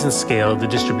operationalize and scale the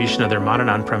distribution of their modern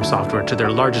on-prem software to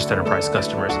their largest enterprise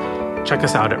customers. Check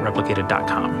us out at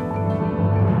replicated.com.